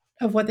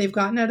they've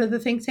gotten out of the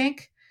think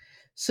tank.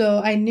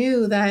 So I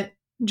knew that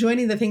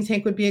joining the think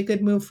tank would be a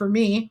good move for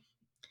me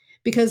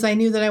because I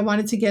knew that I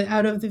wanted to get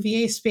out of the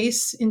VA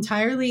space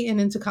entirely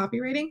and into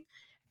copywriting.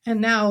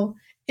 And now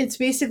it's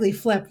basically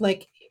flipped.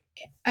 Like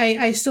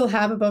I still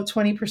have about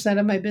 20%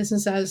 of my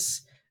business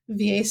as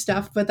VA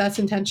stuff, but that's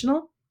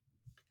intentional.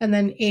 And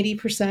then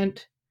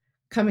 80%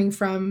 coming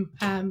from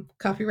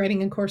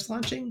copywriting and course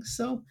launching.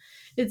 So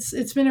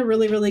it's been a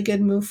really, really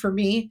good move for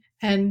me.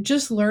 And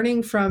just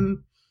learning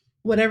from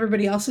what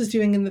everybody else is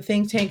doing in the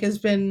think tank has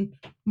been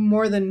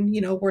more than,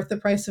 worth the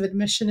price of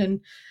admission.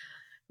 And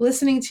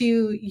listening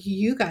to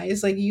you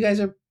guys, like you guys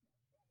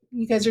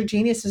are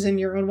geniuses in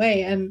your own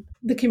way. And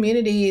the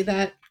community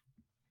that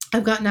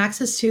I've gotten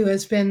access to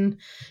has been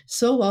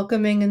so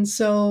welcoming and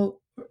so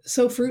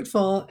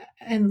fruitful.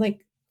 And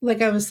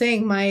like I was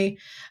saying, my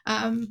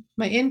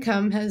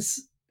income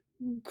has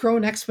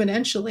grown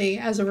exponentially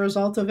as a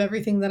result of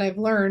everything that I've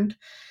learned.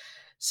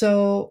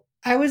 So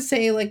I would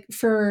say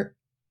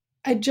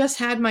I just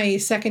had my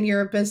second year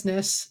of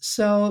business.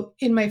 So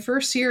in my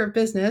first year of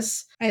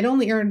business, I'd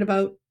only earned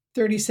about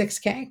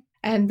 36K.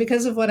 And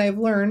because of what I've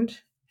learned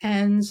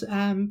and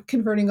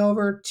converting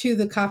over to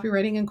the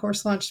copywriting and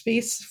course launch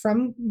space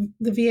from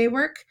the VA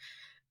work,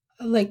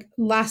 like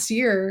last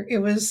year, it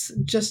was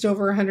just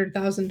over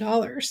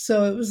 $100,000.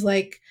 So it was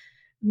like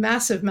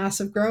massive,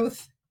 massive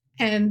growth.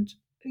 And,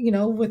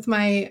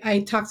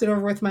 I talked it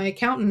over with my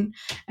accountant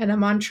and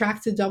I'm on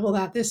track to double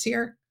that this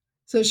year.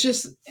 So it's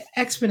just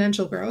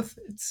exponential growth.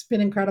 It's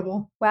been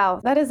incredible.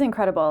 Wow, that is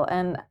incredible.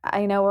 And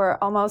I know we're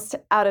almost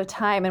out of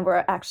time and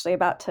we're actually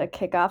about to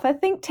kick off a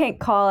think tank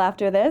call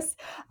after this.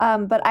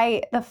 But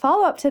the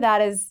follow-up to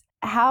that is,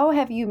 how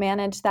have you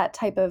managed that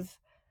type of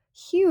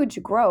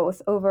huge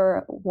growth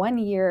over 1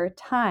 year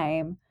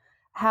time?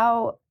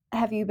 How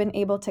have you been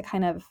able to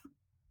kind of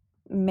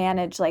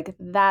manage like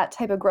that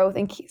type of growth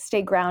and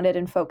stay grounded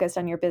and focused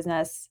on your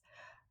business?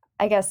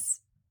 I guess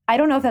I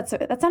don't know if that's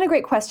not a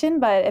great question,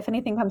 but if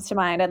anything comes to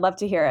mind, I'd love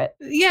to hear it.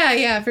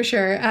 Yeah, for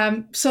sure.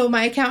 So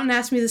my accountant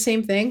asked me the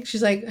same thing.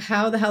 She's like,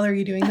 "How the hell are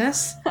you doing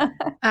this?"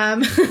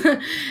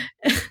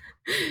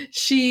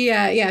 She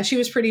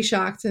was pretty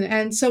shocked,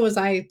 and so was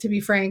I, to be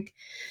frank.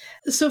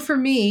 So for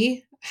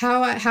me,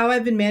 how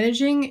I've been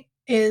managing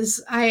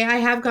is I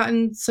have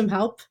gotten some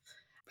help.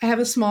 I have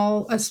a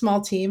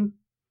small team.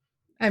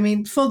 I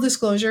mean, full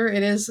disclosure,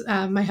 it is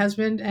my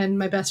husband and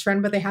my best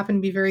friend, but they happen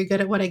to be very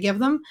good at what I give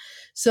them.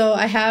 So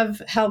I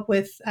have help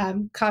with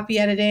copy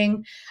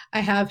editing. I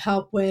have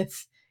help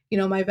with,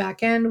 my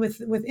back end with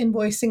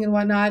invoicing and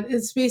whatnot.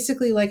 It's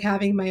basically like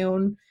having my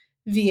own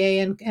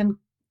VA and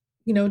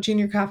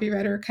junior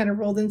copywriter kind of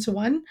rolled into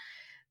one.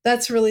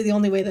 That's really the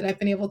only way that I've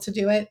been able to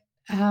do it.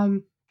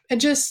 And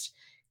just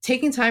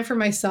taking time for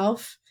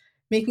myself,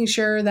 making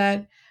sure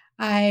that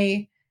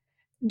I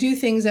do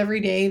things every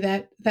day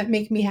that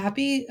make me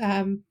happy.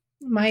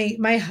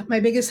 My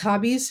biggest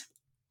hobbies,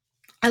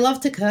 I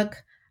love to cook.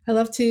 I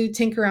love to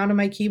tinker around on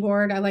my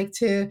keyboard. I like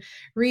to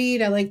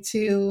read. I like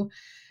to,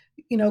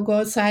 go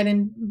outside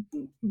and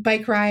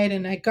bike ride,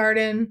 and I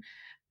garden.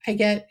 I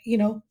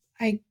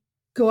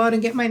go out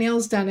and get my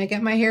nails done. I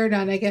get my hair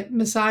done. I get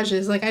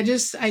massages. Like I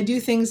do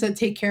things that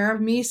take care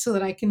of me so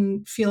that I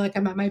can feel like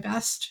I'm at my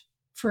best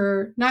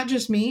for not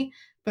just me,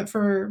 but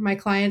for my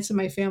clients and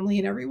my family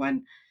and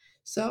everyone.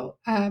 So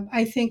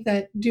I think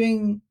that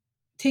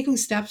taking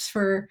steps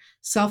for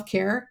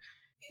self-care,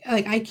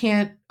 like I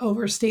can't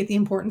overstate the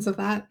importance of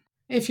that.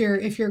 If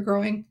you're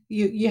growing,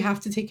 you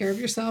have to take care of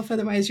yourself.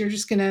 Otherwise you're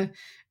just going to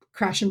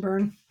crash and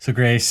burn. So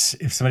Grace,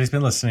 if somebody's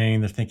been listening,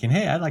 they're thinking,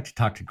 hey, I'd like to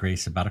talk to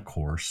Grace about a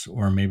course,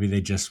 or maybe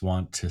they just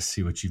want to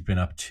see what you've been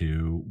up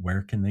to,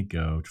 where can they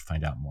go to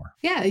find out more?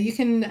 Yeah, you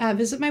can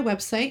visit my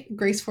website,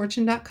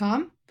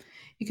 gracefortune.com.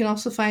 You can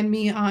also find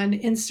me on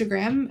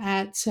Instagram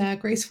at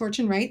Grace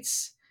Fortune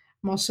Writes.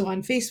 I'm also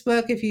on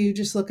Facebook. If you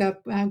just look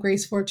up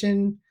Grace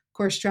Fortune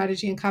course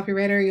strategy and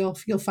copywriter,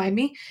 you'll find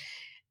me.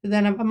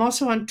 Then I'm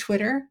also on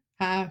Twitter,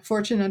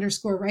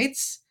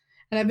 Fortune_writes.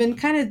 And I've been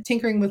kind of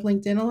tinkering with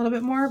LinkedIn a little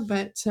bit more,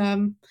 but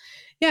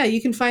yeah,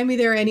 you can find me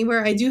there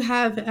anywhere. I do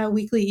have a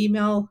weekly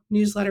email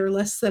newsletter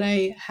list that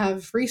I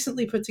have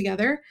recently put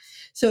together.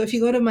 So if you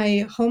go to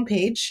my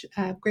homepage,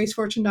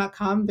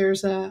 gracefortune.com,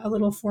 there's a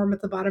little form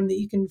at the bottom that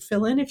you can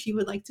fill in if you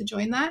would like to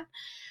join that.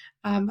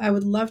 I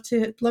would love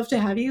to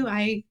have you.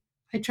 I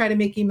try to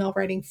make email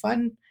writing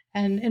fun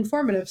and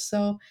informative.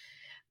 So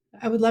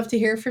I would love to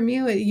hear from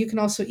you. You can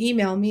also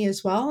email me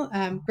as well,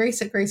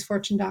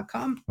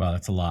 grace@gracefortune.com. Wow,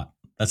 that's a lot.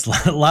 That's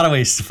a lot of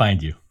ways to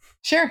find you.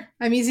 Sure.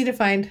 I'm easy to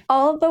find.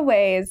 All the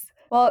ways.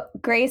 Well,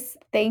 Grace,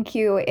 thank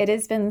you. It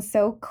has been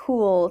so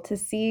cool to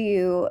see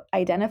you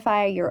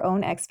identify your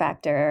own X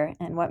factor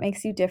and what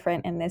makes you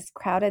different in this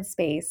crowded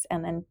space,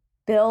 and then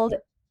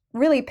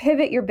really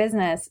pivot your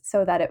business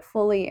so that it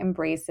fully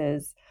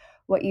embraces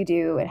what you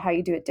do and how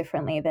you do it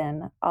differently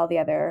than all the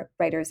other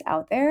writers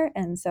out there.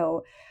 And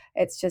so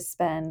it's just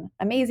been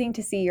amazing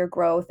to see your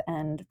growth,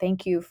 and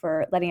thank you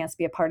for letting us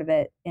be a part of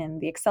it in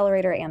the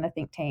accelerator and the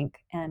think tank,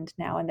 and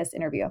now in this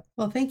interview.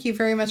 Well, thank you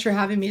very much for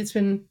having me. It's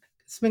been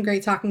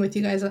great talking with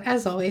you guys,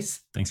 as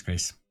always. Thanks,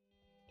 Grace.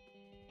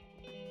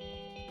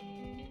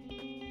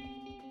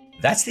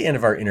 That's the end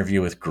of our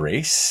interview with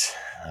Grace.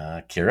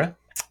 Kira,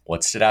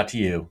 what stood out to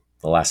you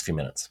the last few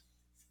minutes?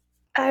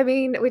 I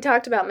mean, we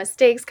talked about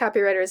mistakes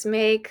copywriters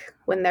make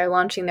when they're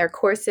launching their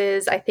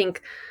courses. I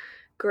think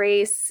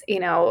Grace,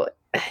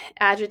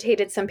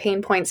 agitated some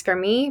pain points for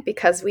me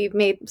because we've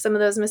made some of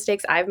those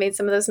mistakes. I've made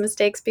some of those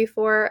mistakes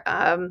before.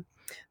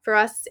 For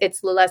us,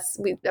 it's less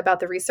about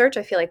the research.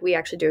 I feel like we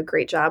actually do a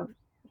great job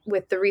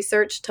with the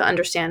research to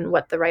understand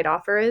what the right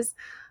offer is.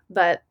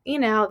 But,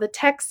 the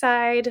tech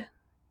side,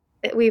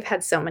 we've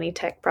had so many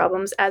tech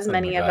problems, as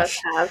many of us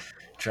have.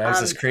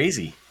 Drives us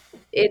crazy.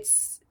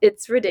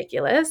 It's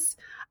ridiculous.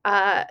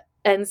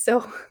 And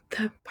so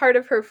the part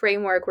of her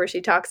framework where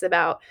she talks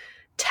about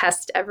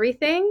test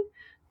everything,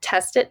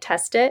 test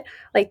it.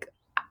 Like,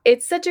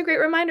 it's such a great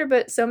reminder,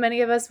 but so many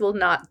of us will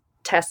not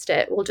test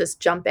it. We'll just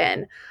jump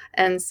in.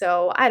 And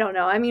so I don't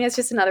know. I mean, it's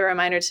just another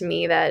reminder to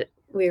me that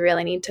we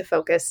really need to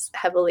focus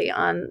heavily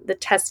on the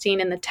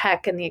testing and the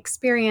tech and the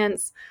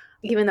experience,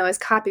 even though as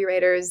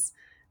copywriters,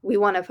 we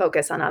want to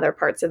focus on other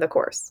parts of the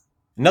course.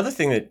 Another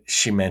thing that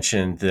she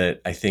mentioned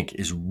that I think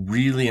is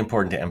really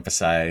important to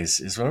emphasize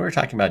is when we were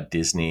talking about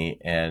Disney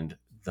and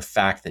the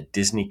fact that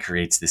Disney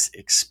creates this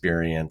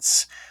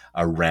experience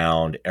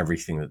around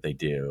everything that they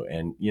do.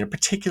 And,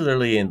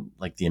 particularly in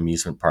like the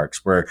amusement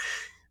parks, where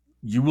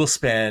you will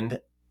spend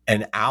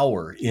an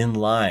hour in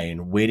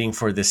line waiting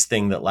for this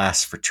thing that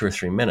lasts for 2 or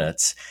 3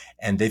 minutes,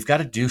 and they've got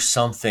to do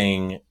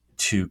something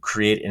to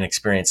create an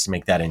experience to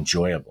make that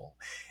enjoyable.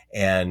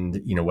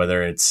 And,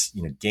 whether it's,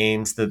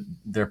 games that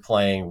they're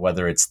playing,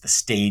 whether it's the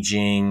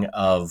staging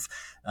of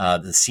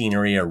the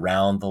scenery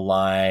around the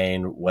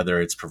line,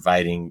 whether it's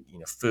providing,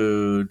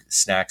 food,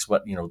 snacks,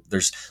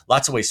 there's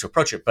lots of ways to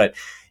approach it. But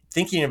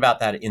thinking about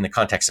that in the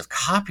context of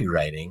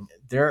copywriting,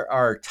 there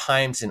are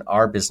times in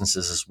our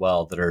businesses as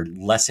well that are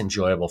less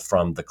enjoyable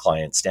from the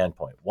client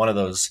standpoint. One of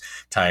those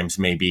times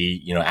may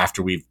be,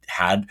 after we've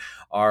had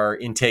our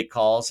intake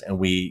calls and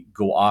we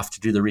go off to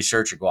do the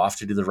research or go off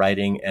to do the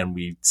writing and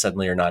we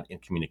suddenly are not in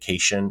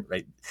communication,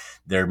 right?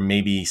 There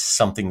may be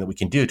something that we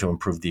can do to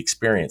improve the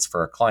experience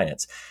for our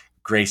clients.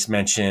 Grace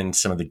mentioned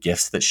some of the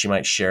gifts that she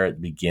might share at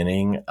the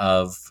beginning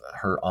of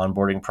her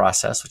onboarding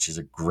process, which is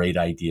a great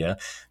idea.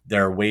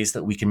 There are ways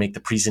that we can make the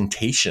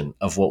presentation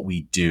of what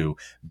we do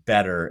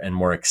better and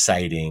more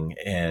exciting.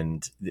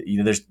 And,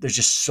 there's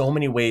just so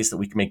many ways that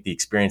we can make the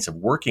experience of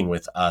working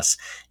with us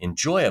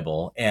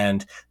enjoyable.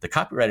 And the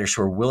copywriters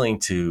who are willing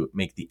to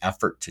make the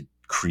effort to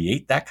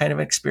create that kind of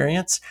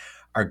experience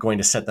are going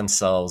to set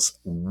themselves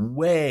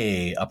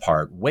way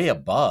apart, way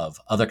above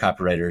other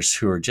copywriters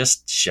who are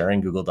just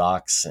sharing Google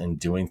Docs and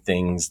doing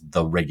things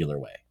the regular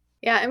way.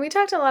 Yeah, and we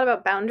talked a lot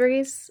about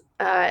boundaries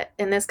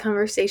in this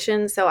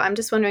conversation. So I'm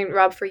just wondering,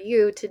 Rob, for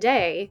you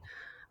today,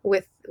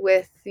 with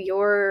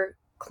your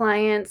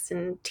clients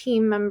and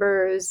team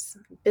members,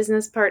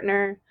 business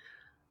partner,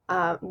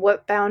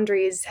 what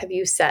boundaries have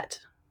you set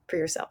for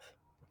yourself?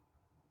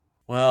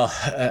 Well,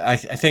 I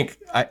think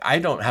I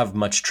don't have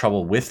much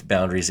trouble with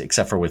boundaries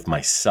except for with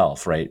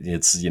myself, right?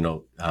 It's,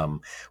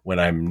 when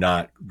I'm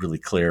not really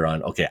clear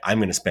on, okay, I'm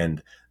going to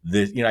spend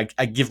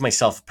I give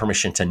myself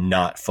permission to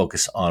not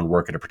focus on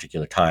work at a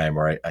particular time,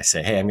 or I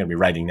say, hey, I'm going to be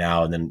writing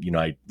now. And then,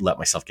 I let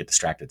myself get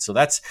distracted. So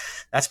that's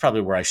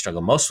probably where I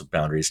struggle most with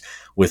boundaries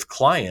with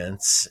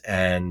clients.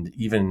 And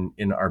even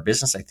in our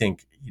business, I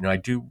think, I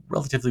do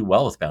relatively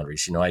well with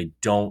boundaries.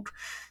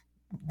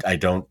 I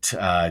don't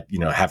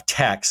have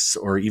texts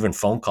or even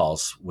phone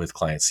calls with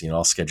clients.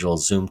 I'll schedule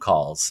Zoom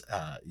calls.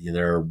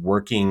 There are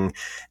working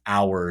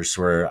hours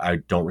where I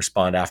don't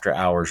respond after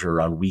hours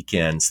or on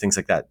weekends, things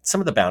like that.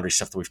 Some of the boundary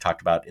stuff that we've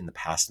talked about in the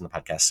past in the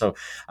podcast. So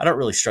I don't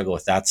really struggle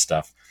with that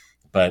stuff.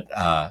 But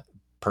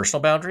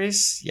personal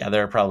boundaries, yeah,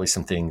 there are probably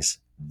some things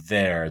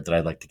there that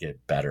I'd like to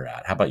get better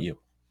at. How about you?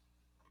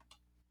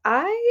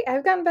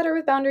 I've gotten better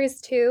with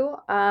boundaries too.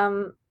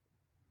 I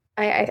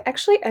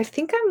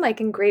think I'm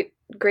like in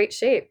great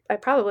shape. I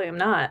probably am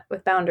not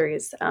with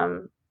boundaries.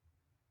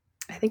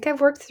 I think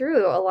I've worked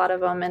through a lot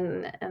of them,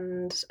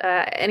 and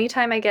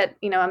anytime I get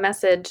a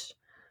message,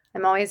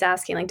 I'm always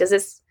asking like, does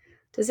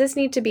this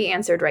need to be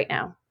answered right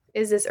now?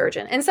 Is this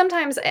urgent? And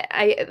sometimes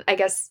I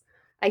guess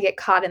I get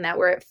caught in that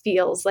where it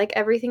feels like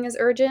everything is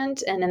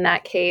urgent, and in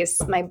that case,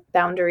 my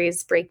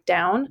boundaries break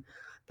down.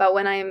 But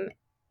when I'm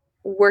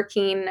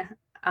working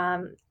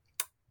um,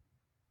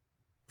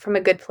 from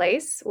a good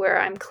place where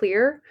I'm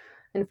clear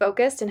and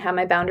focused and have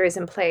my boundaries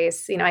in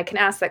place, I can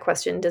ask that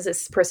question: does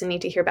this person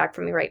need to hear back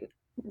from me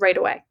right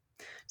away?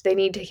 Do they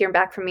need to hear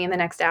back from me in the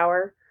next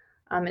hour?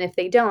 And if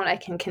they don't, I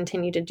can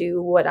continue to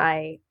do what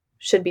I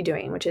should be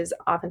doing, which is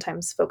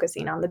oftentimes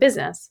focusing on the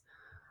business.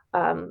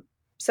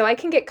 So I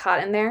can get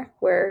caught in there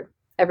where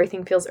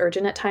everything feels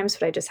urgent at times,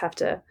 but I just have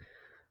to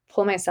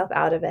pull myself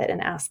out of it and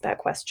ask that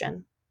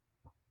question.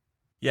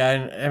 Yeah,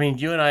 and I mean,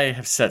 you and I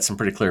have set some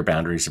pretty clear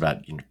boundaries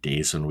about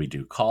days when we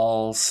do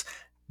calls,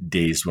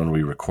 days when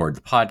we record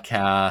the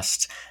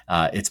podcast.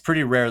 It's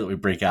pretty rare that we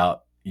break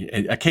out.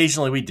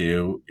 Occasionally, we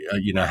do.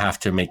 Have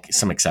to make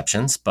some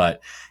exceptions,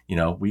 but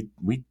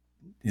we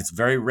it's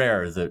very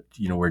rare that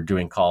we're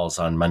doing calls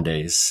on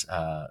Mondays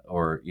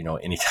or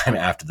anytime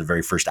after the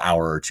very first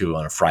hour or two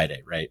on a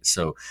Friday, right?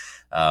 So,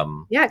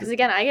 yeah, because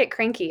again, I get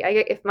cranky. I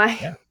get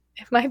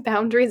if my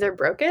boundaries are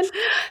broken,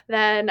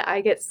 then I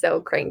get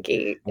so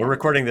cranky. We're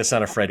recording this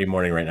on a Friday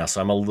morning right now,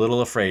 so I'm a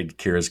little afraid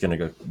Kira's going to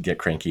go get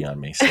cranky on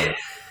me. So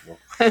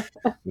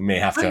we may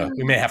have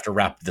to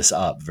wrap this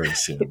up very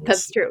soon.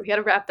 That's true. We got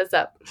to wrap this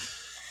up.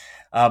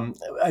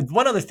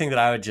 One other thing that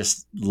I would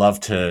just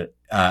love to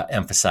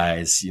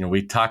emphasize,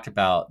 we talked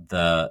about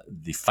the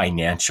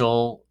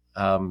financial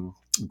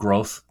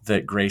growth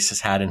that Grace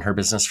has had in her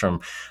business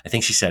from, I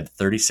think she said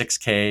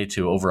 36K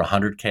to over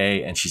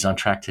 100K, and she's on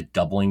track to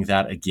doubling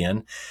that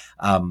again.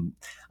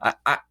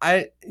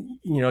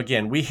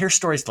 Again, we hear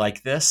stories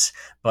like this,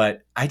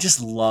 but I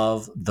just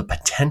love the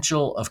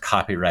potential of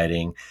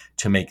copywriting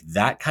to make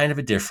that kind of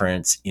a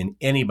difference in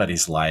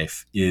anybody's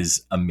life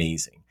is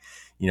amazing.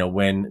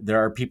 When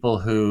there are people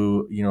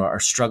who, are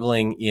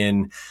struggling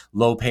in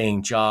low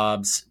paying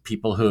jobs,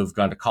 people who have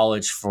gone to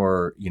college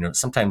for,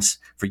 sometimes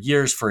for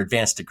years for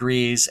advanced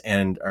degrees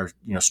and are,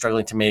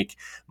 struggling to make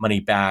money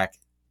back.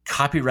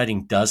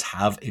 Copywriting does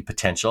have a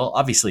potential.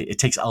 Obviously, it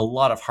takes a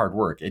lot of hard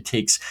work. It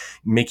takes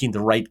making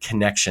the right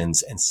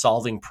connections and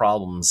solving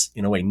problems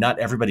in a way. Not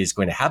everybody is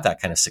going to have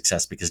that kind of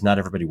success because not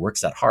everybody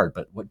works that hard.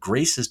 But what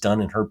Grace has done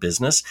in her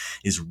business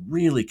is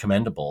really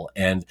commendable.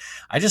 And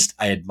I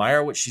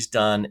admire what she's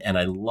done. And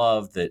I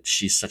love that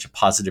she's such a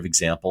positive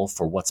example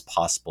for what's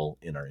possible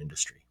in our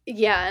industry.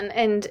 Yeah.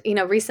 And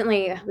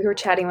recently we were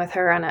chatting with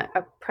her on a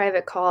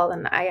private call,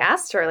 and I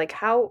asked her, like,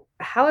 how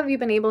have you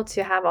been able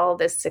to have all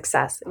this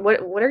success?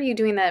 What are you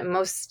doing that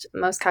most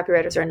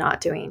copywriters are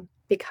not doing?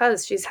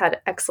 Because she's had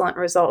excellent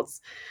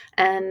results.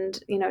 And,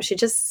 she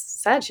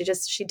just said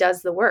she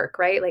does the work,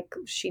 right? Like,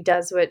 she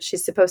does what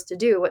she's supposed to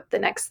do, what the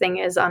next thing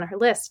is on her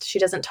list. She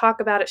doesn't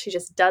talk about it. She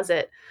just does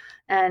it.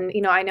 And,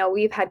 I know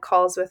we've had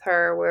calls with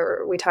her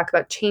where we talk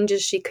about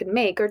changes she could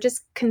make or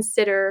just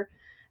consider.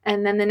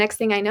 And then the next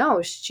thing I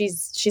know,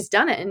 she's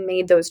done it and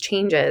made those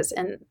changes.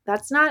 And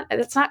that's not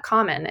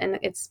common, and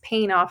it's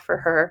paying off for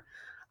her.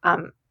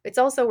 It's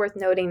also worth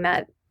noting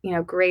that,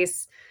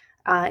 Grace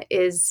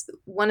is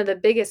one of the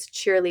biggest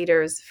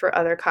cheerleaders for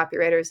other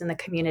copywriters in the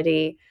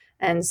community,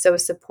 and so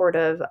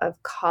supportive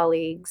of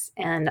colleagues.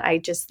 And I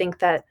just think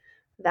that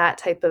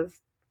type of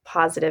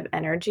positive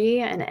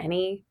energy in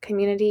any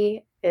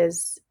community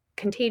is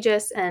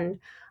contagious. And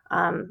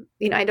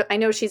I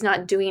know she's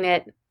not doing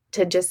it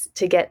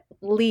to get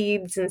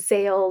leads and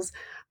sales,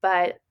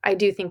 but I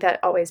do think that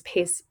always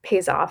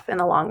pays off in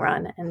the long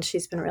run. And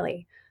she's been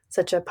really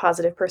such a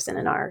positive person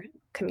in our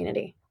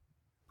community.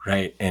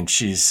 Right. And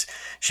she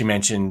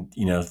mentioned,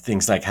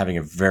 things like having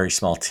a very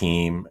small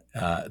team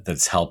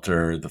that's helped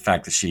her, the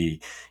fact that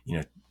she,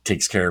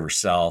 takes care of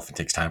herself and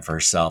takes time for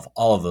herself.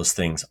 All of those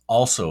things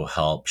also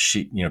help.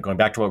 She, going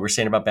back to what we're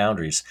saying about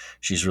boundaries,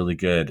 she's really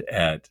good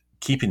at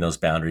keeping those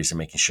boundaries and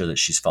making sure that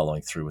she's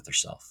following through with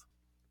herself.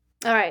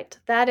 All right.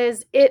 That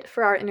is it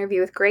for our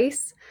interview with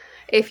Grace.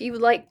 If you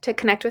would like to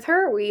connect with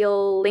her,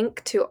 we'll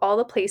link to all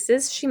the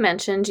places she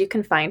mentioned you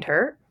can find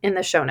her in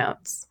the show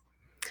notes.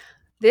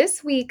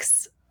 This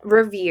week's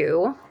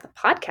review, the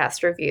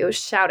podcast review,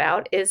 shout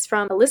out is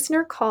from a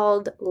listener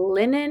called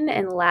Linen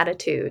and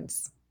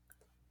Latitudes.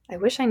 I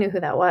wish I knew who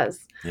that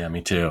was. Yeah,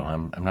 me too.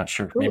 I'm not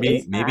sure. Who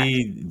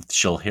Maybe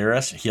he'll hear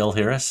us,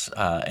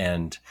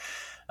 and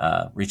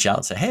reach out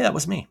and say, "Hey, that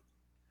was me."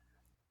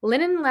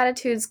 Linen and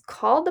Latitudes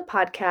called the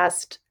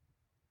podcast,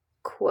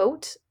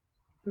 quote,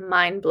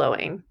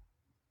 mind-blowing.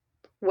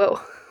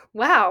 Whoa.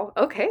 Wow.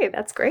 Okay,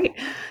 that's great.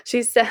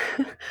 She said,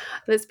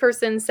 this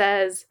person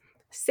says,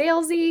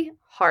 salesy,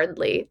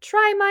 hardly.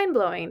 Try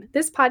mind-blowing.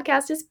 This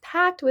podcast is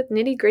packed with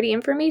nitty-gritty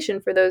information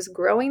for those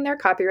growing their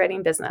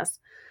copywriting business.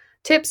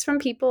 Tips from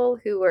people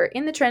who are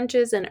in the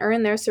trenches and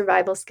earn their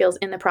survival skills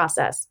in the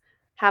process.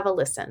 Have a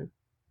listen.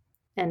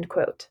 End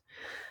quote.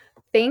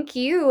 Thank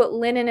you,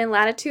 Linen and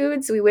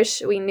Latitudes. We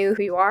wish we knew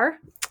who you are.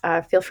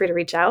 Feel free to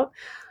reach out.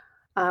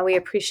 We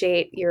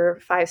appreciate your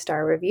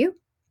 5-star review.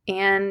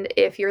 And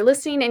if you're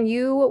listening and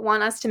you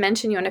want us to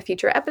mention you in a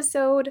future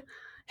episode,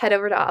 head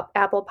over to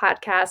Apple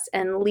Podcasts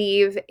and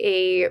leave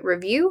a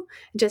review.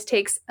 It just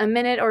takes a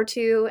minute or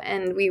two,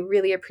 and we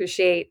really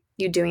appreciate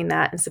you doing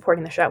that and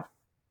supporting the show.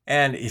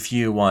 And if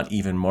you want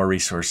even more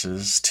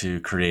resources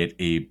to create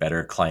a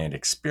better client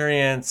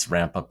experience,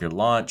 ramp up your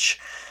launch,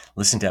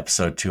 listen to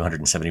episode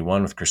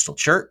 271 with Crystal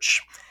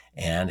Church.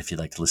 And if you'd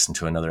like to listen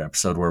to another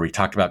episode where we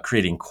talked about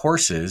creating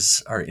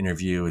courses, our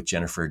interview with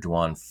Jennifer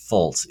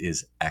Duan-Fultz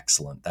is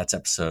excellent. That's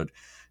episode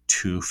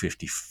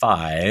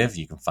 255.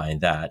 You can find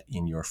that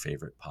in your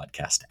favorite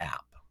podcast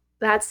app.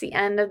 That's the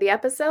end of the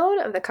episode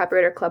of the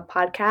Copywriter Club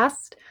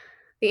podcast.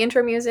 The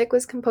intro music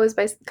was composed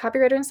by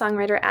copywriter and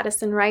songwriter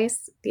Addison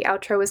Rice. The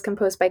outro was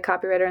composed by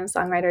copywriter and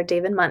songwriter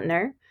David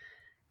Muntner.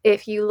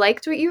 If you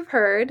liked what you've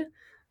heard,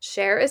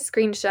 share a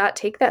screenshot,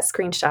 take that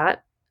screenshot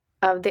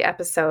of the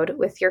episode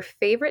with your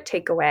favorite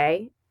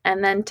takeaway,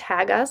 and then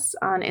tag us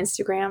on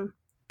Instagram,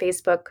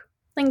 Facebook,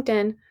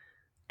 LinkedIn,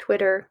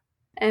 Twitter,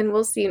 and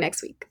we'll see you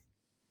next week.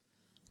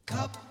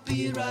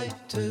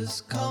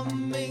 Copywriters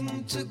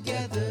coming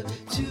together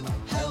to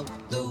help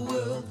the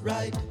world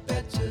write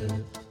better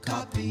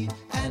copy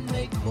and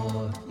make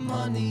more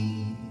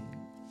money.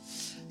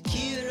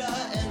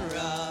 Kira and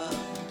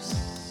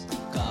Rob's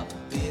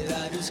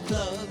Copywriters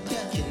Club.